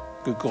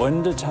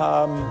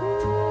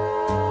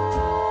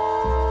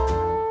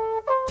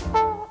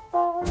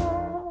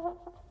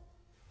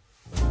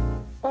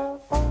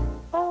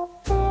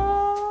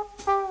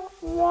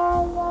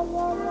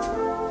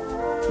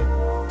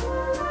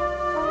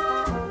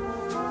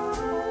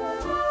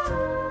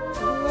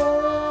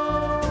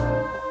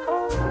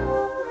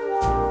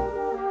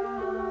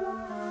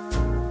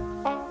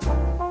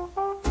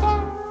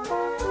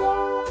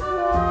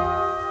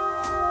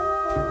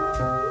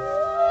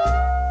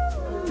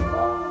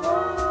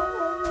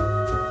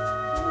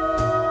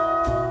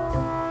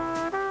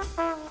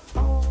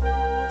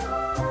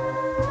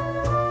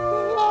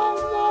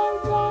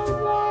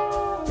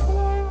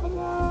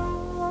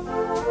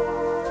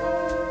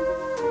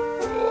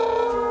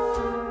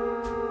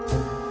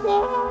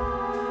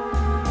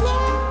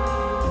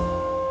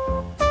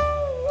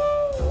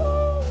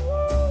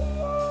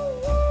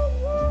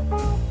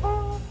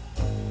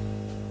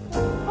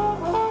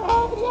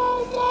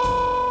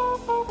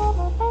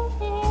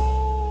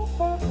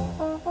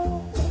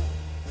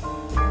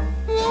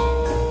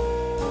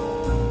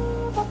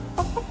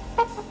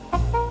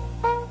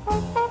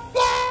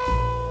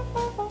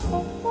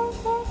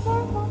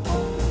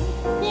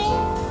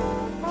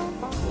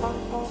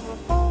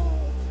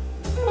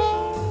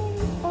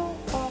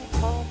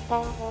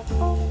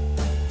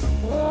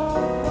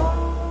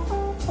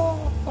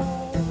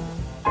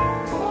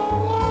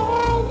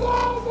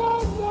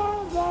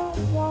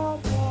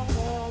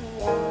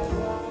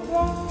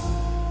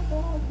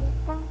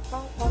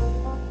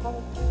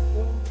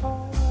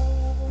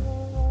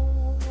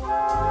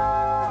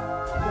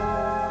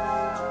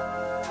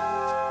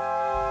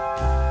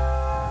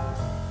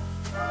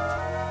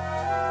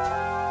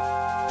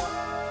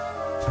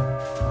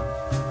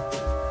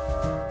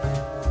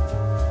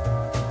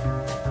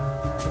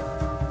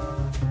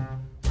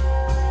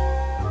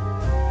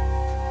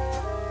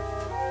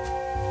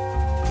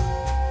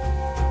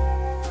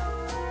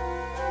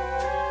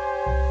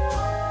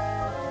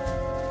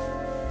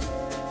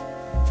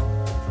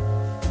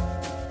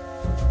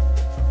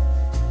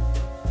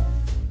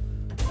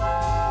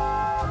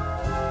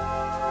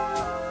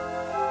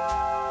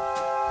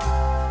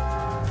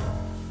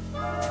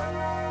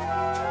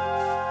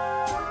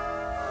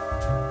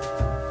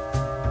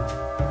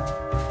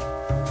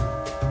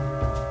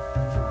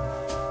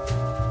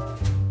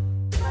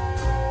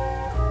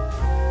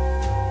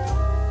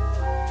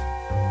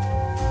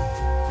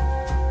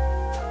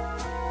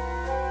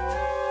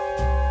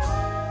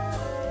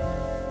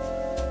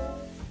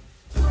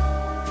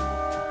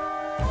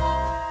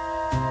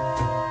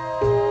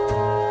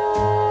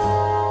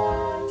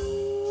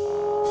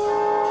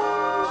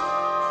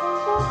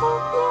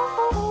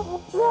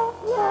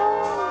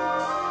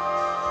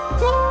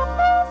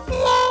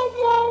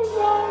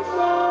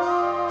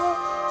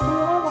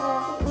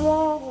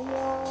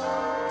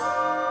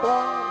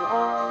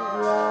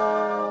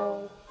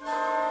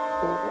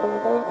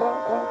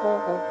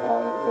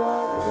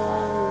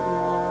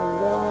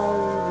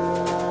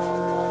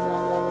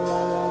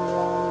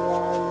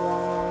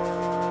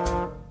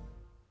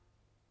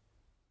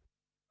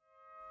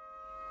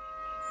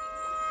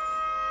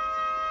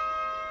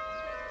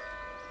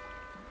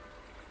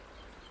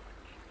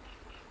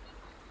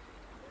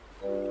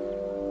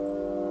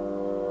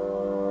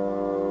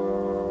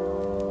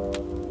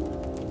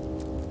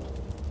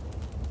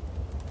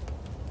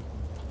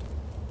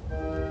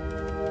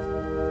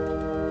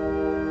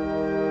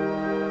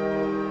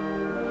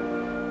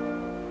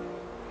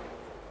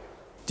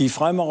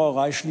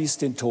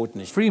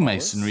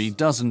 Freemasonry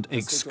doesn't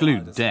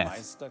exclude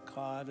death.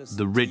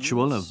 The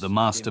ritual of the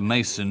Master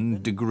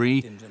Mason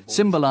degree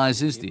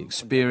symbolizes the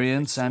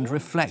experience and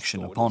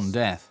reflection upon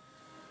death.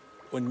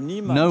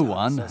 No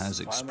one has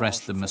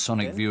expressed the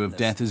Masonic view of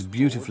death as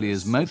beautifully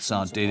as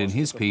Mozart did in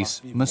his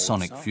piece,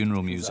 Masonic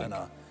Funeral Music.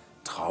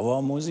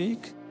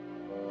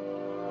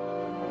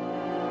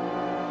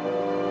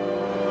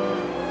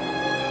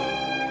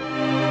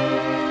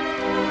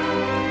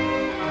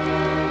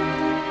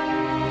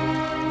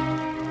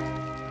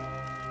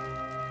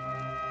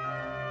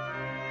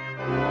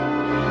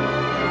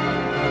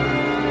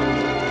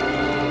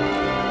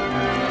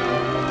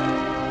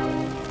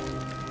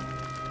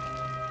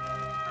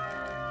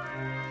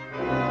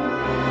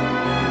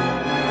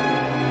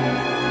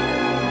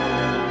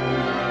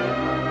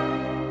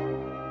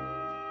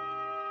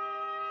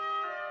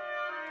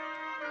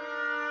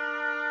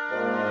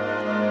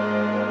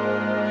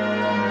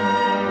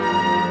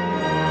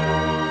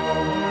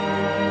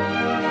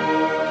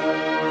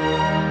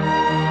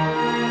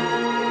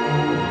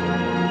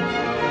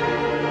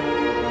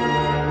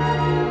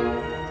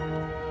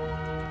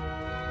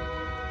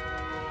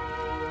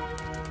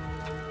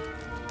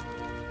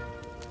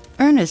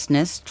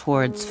 Earnestness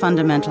towards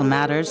fundamental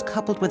matters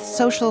coupled with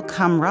social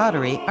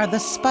camaraderie are the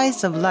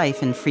spice of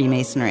life in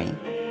Freemasonry.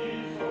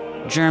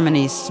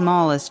 Germany's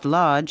smallest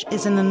lodge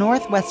is in the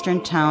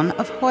northwestern town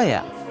of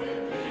Hoya.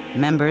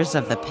 Members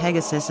of the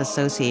Pegasus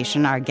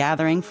Association are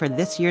gathering for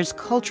this year's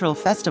cultural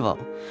festival,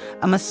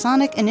 a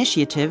Masonic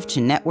initiative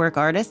to network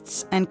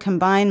artists and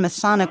combine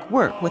Masonic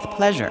work with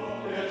pleasure.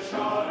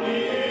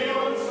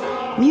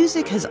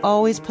 Music has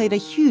always played a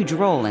huge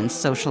role in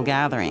social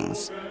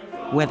gatherings,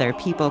 whether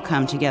people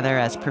come together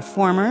as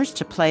performers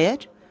to play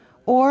it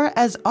or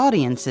as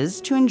audiences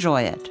to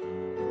enjoy it.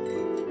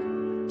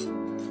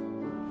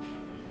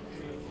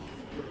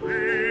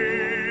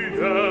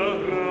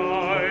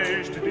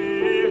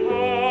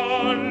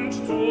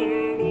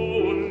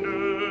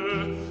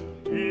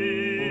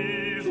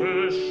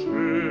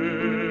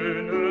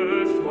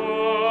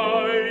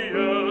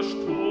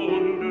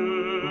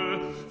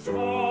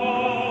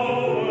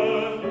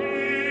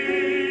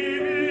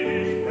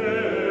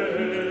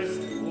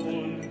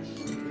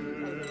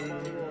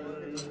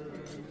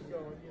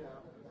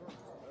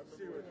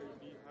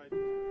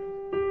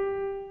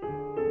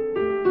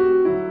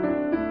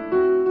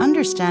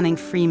 Understanding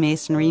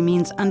Freemasonry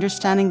means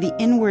understanding the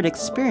inward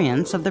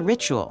experience of the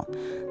ritual.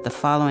 The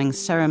following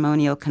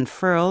ceremonial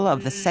conferral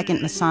of the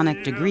second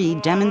Masonic degree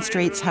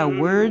demonstrates how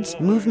words,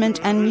 movement,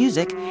 and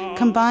music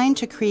combine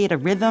to create a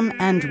rhythm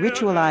and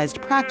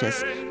ritualized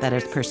practice that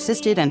has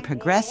persisted and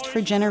progressed for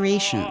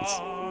generations.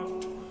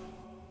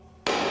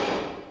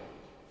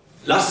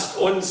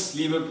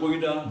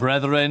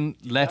 Brethren,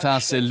 let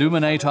us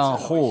illuminate our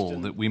hall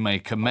that we may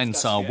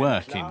commence our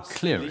work in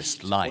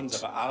clearest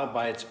light.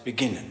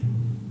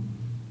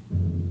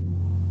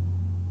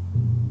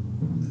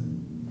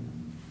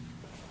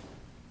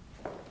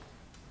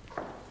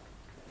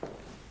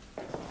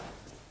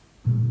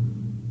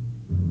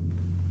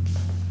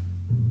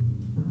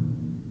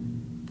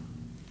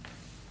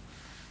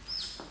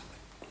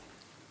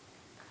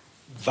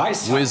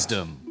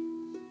 Wisdom.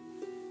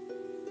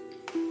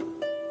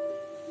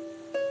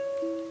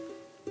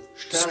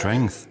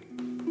 Strength.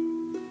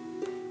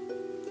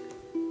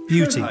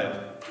 Beauty.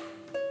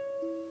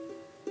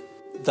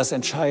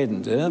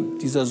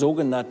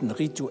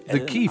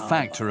 The key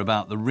factor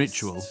about the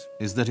ritual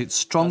is that it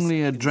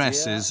strongly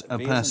addresses a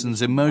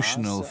person's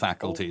emotional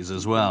faculties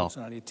as well.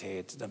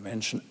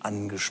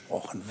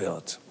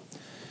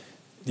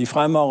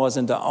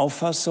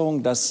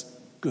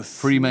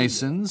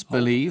 Freemasons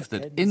believe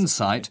that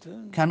insight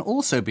can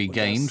also be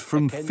gained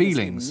from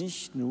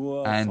feelings,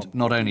 and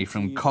not only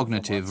from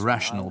cognitive,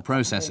 rational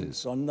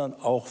processes.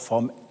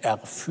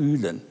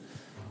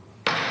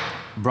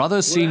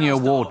 Brother Senior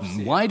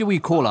Warden, why do we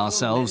call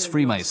ourselves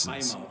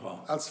Freemasons?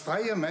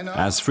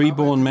 As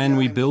freeborn men,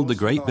 we build the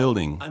great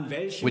building.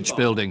 Which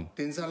building?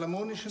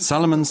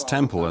 Solomon's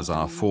Temple, as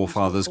our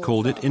forefathers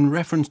called it, in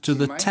reference to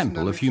the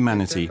temple of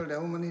humanity.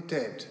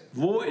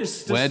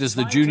 Where does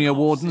the Junior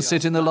Warden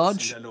sit in the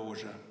lodge?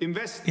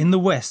 In the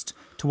west,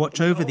 to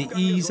watch over the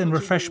ease and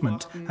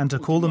refreshment and to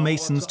call the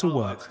masons to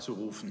work.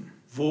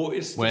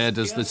 Where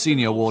does the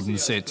Senior Warden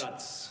sit?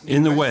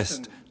 In the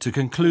west, to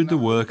conclude the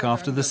work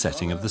after the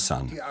setting of the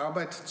sun.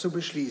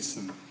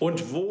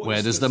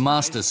 Where does the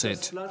Master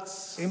sit?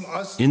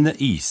 In the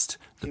east,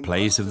 the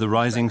place of the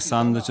rising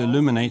sun that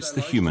illuminates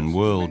the human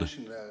world.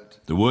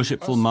 The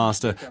worshipful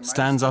master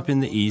stands up in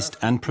the east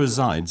and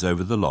presides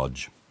over the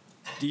lodge.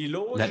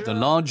 Let the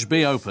lodge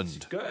be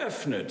opened.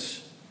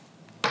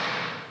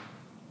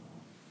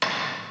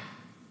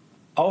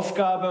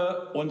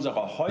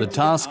 The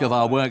task of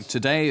our work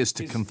today is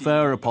to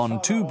confer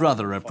upon two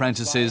brother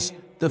apprentices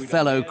the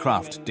Fellow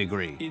Craft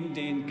degree.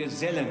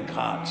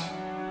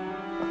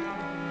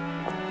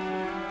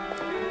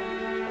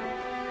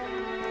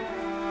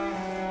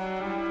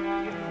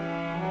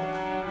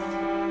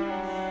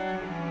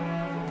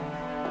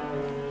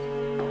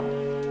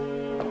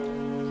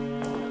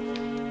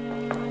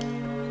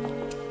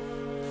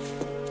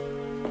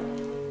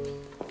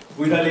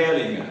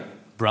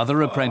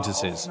 Brother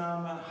apprentices,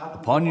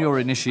 upon your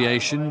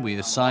initiation we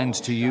assigned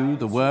to you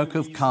the work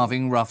of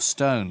carving rough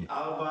stone,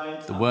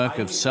 the work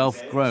of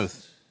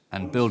self-growth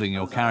and building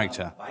your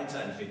character.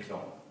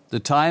 The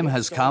time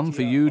has come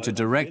for you to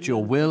direct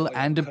your will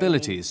and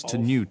abilities to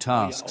new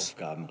tasks.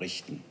 To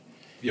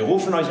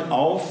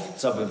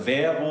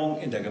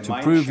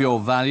prove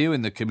your value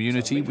in the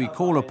community, we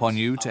call upon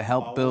you to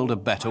help build a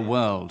better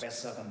world.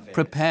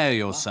 Prepare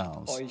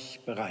yourselves.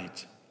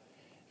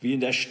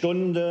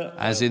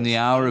 As in the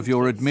hour of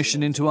your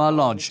admission into our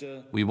lodge,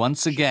 we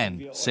once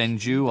again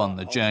send you on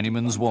the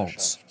journeyman's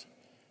waltz.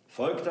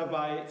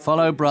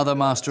 Follow Brother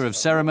Master of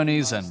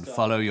Ceremonies and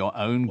follow your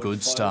own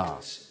good star.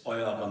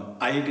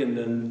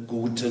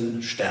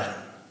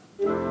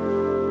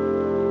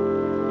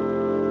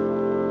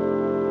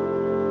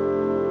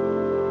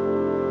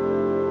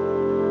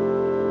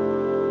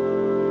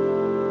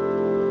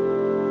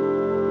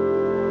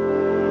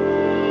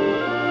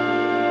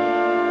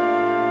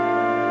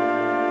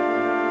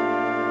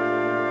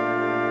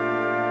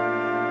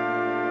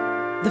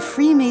 The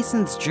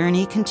Freemasons'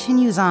 journey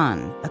continues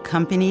on,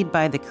 accompanied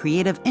by the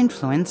creative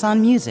influence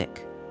on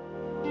music.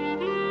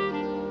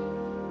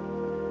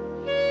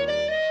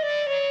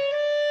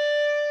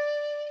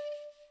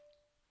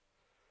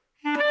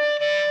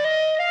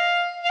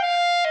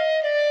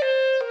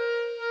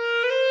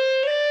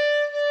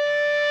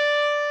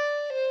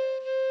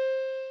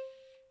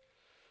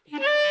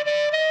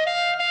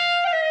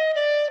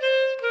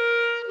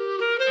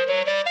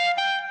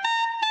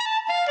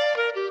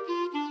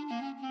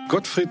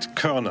 Gottfried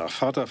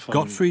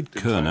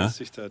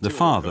Körner, the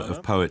father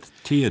of poet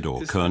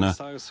Theodor Körner,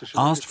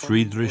 asked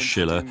Friedrich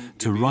Schiller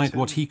to write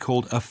what he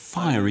called a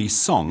fiery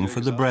song for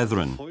the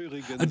brethren,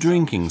 a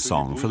drinking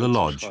song for the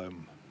lodge.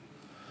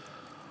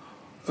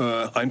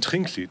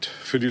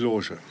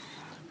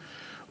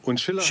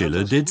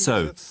 Schiller did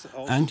so,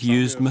 and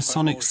used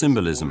Masonic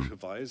symbolism,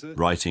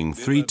 writing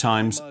 3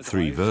 times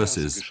 3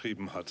 verses.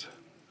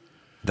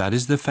 That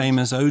is the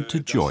famous Ode to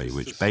Joy,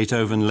 which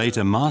Beethoven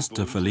later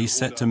masterfully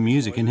set to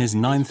music in his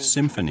 9th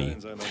Symphony.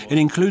 It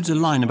includes a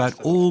line about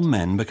all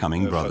men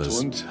becoming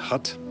brothers.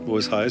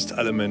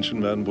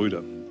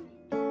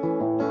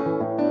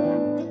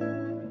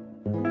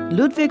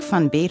 Ludwig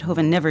van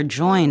Beethoven never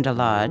joined a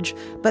lodge,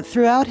 but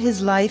throughout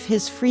his life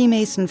his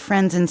Freemason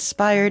friends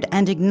inspired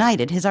and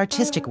ignited his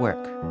artistic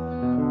work.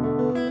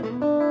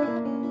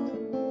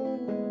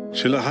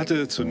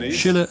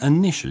 Schiller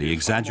initially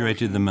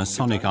exaggerated the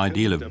Masonic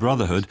ideal of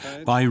brotherhood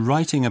by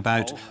writing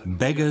about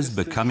beggars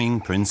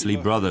becoming princely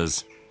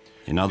brothers.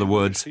 In other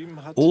words,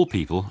 all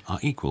people are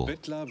equal.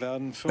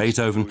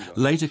 Beethoven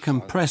later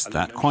compressed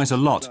that quite a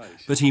lot,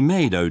 but he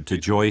made Ode to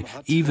Joy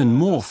even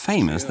more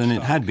famous than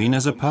it had been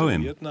as a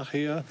poem.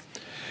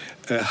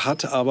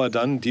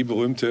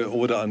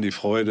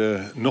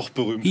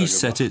 He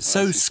set it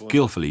so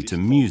skillfully to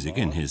music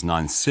in his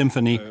 9th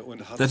Symphony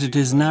that it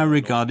is now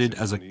regarded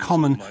as a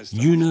common,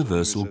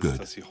 universal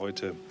good.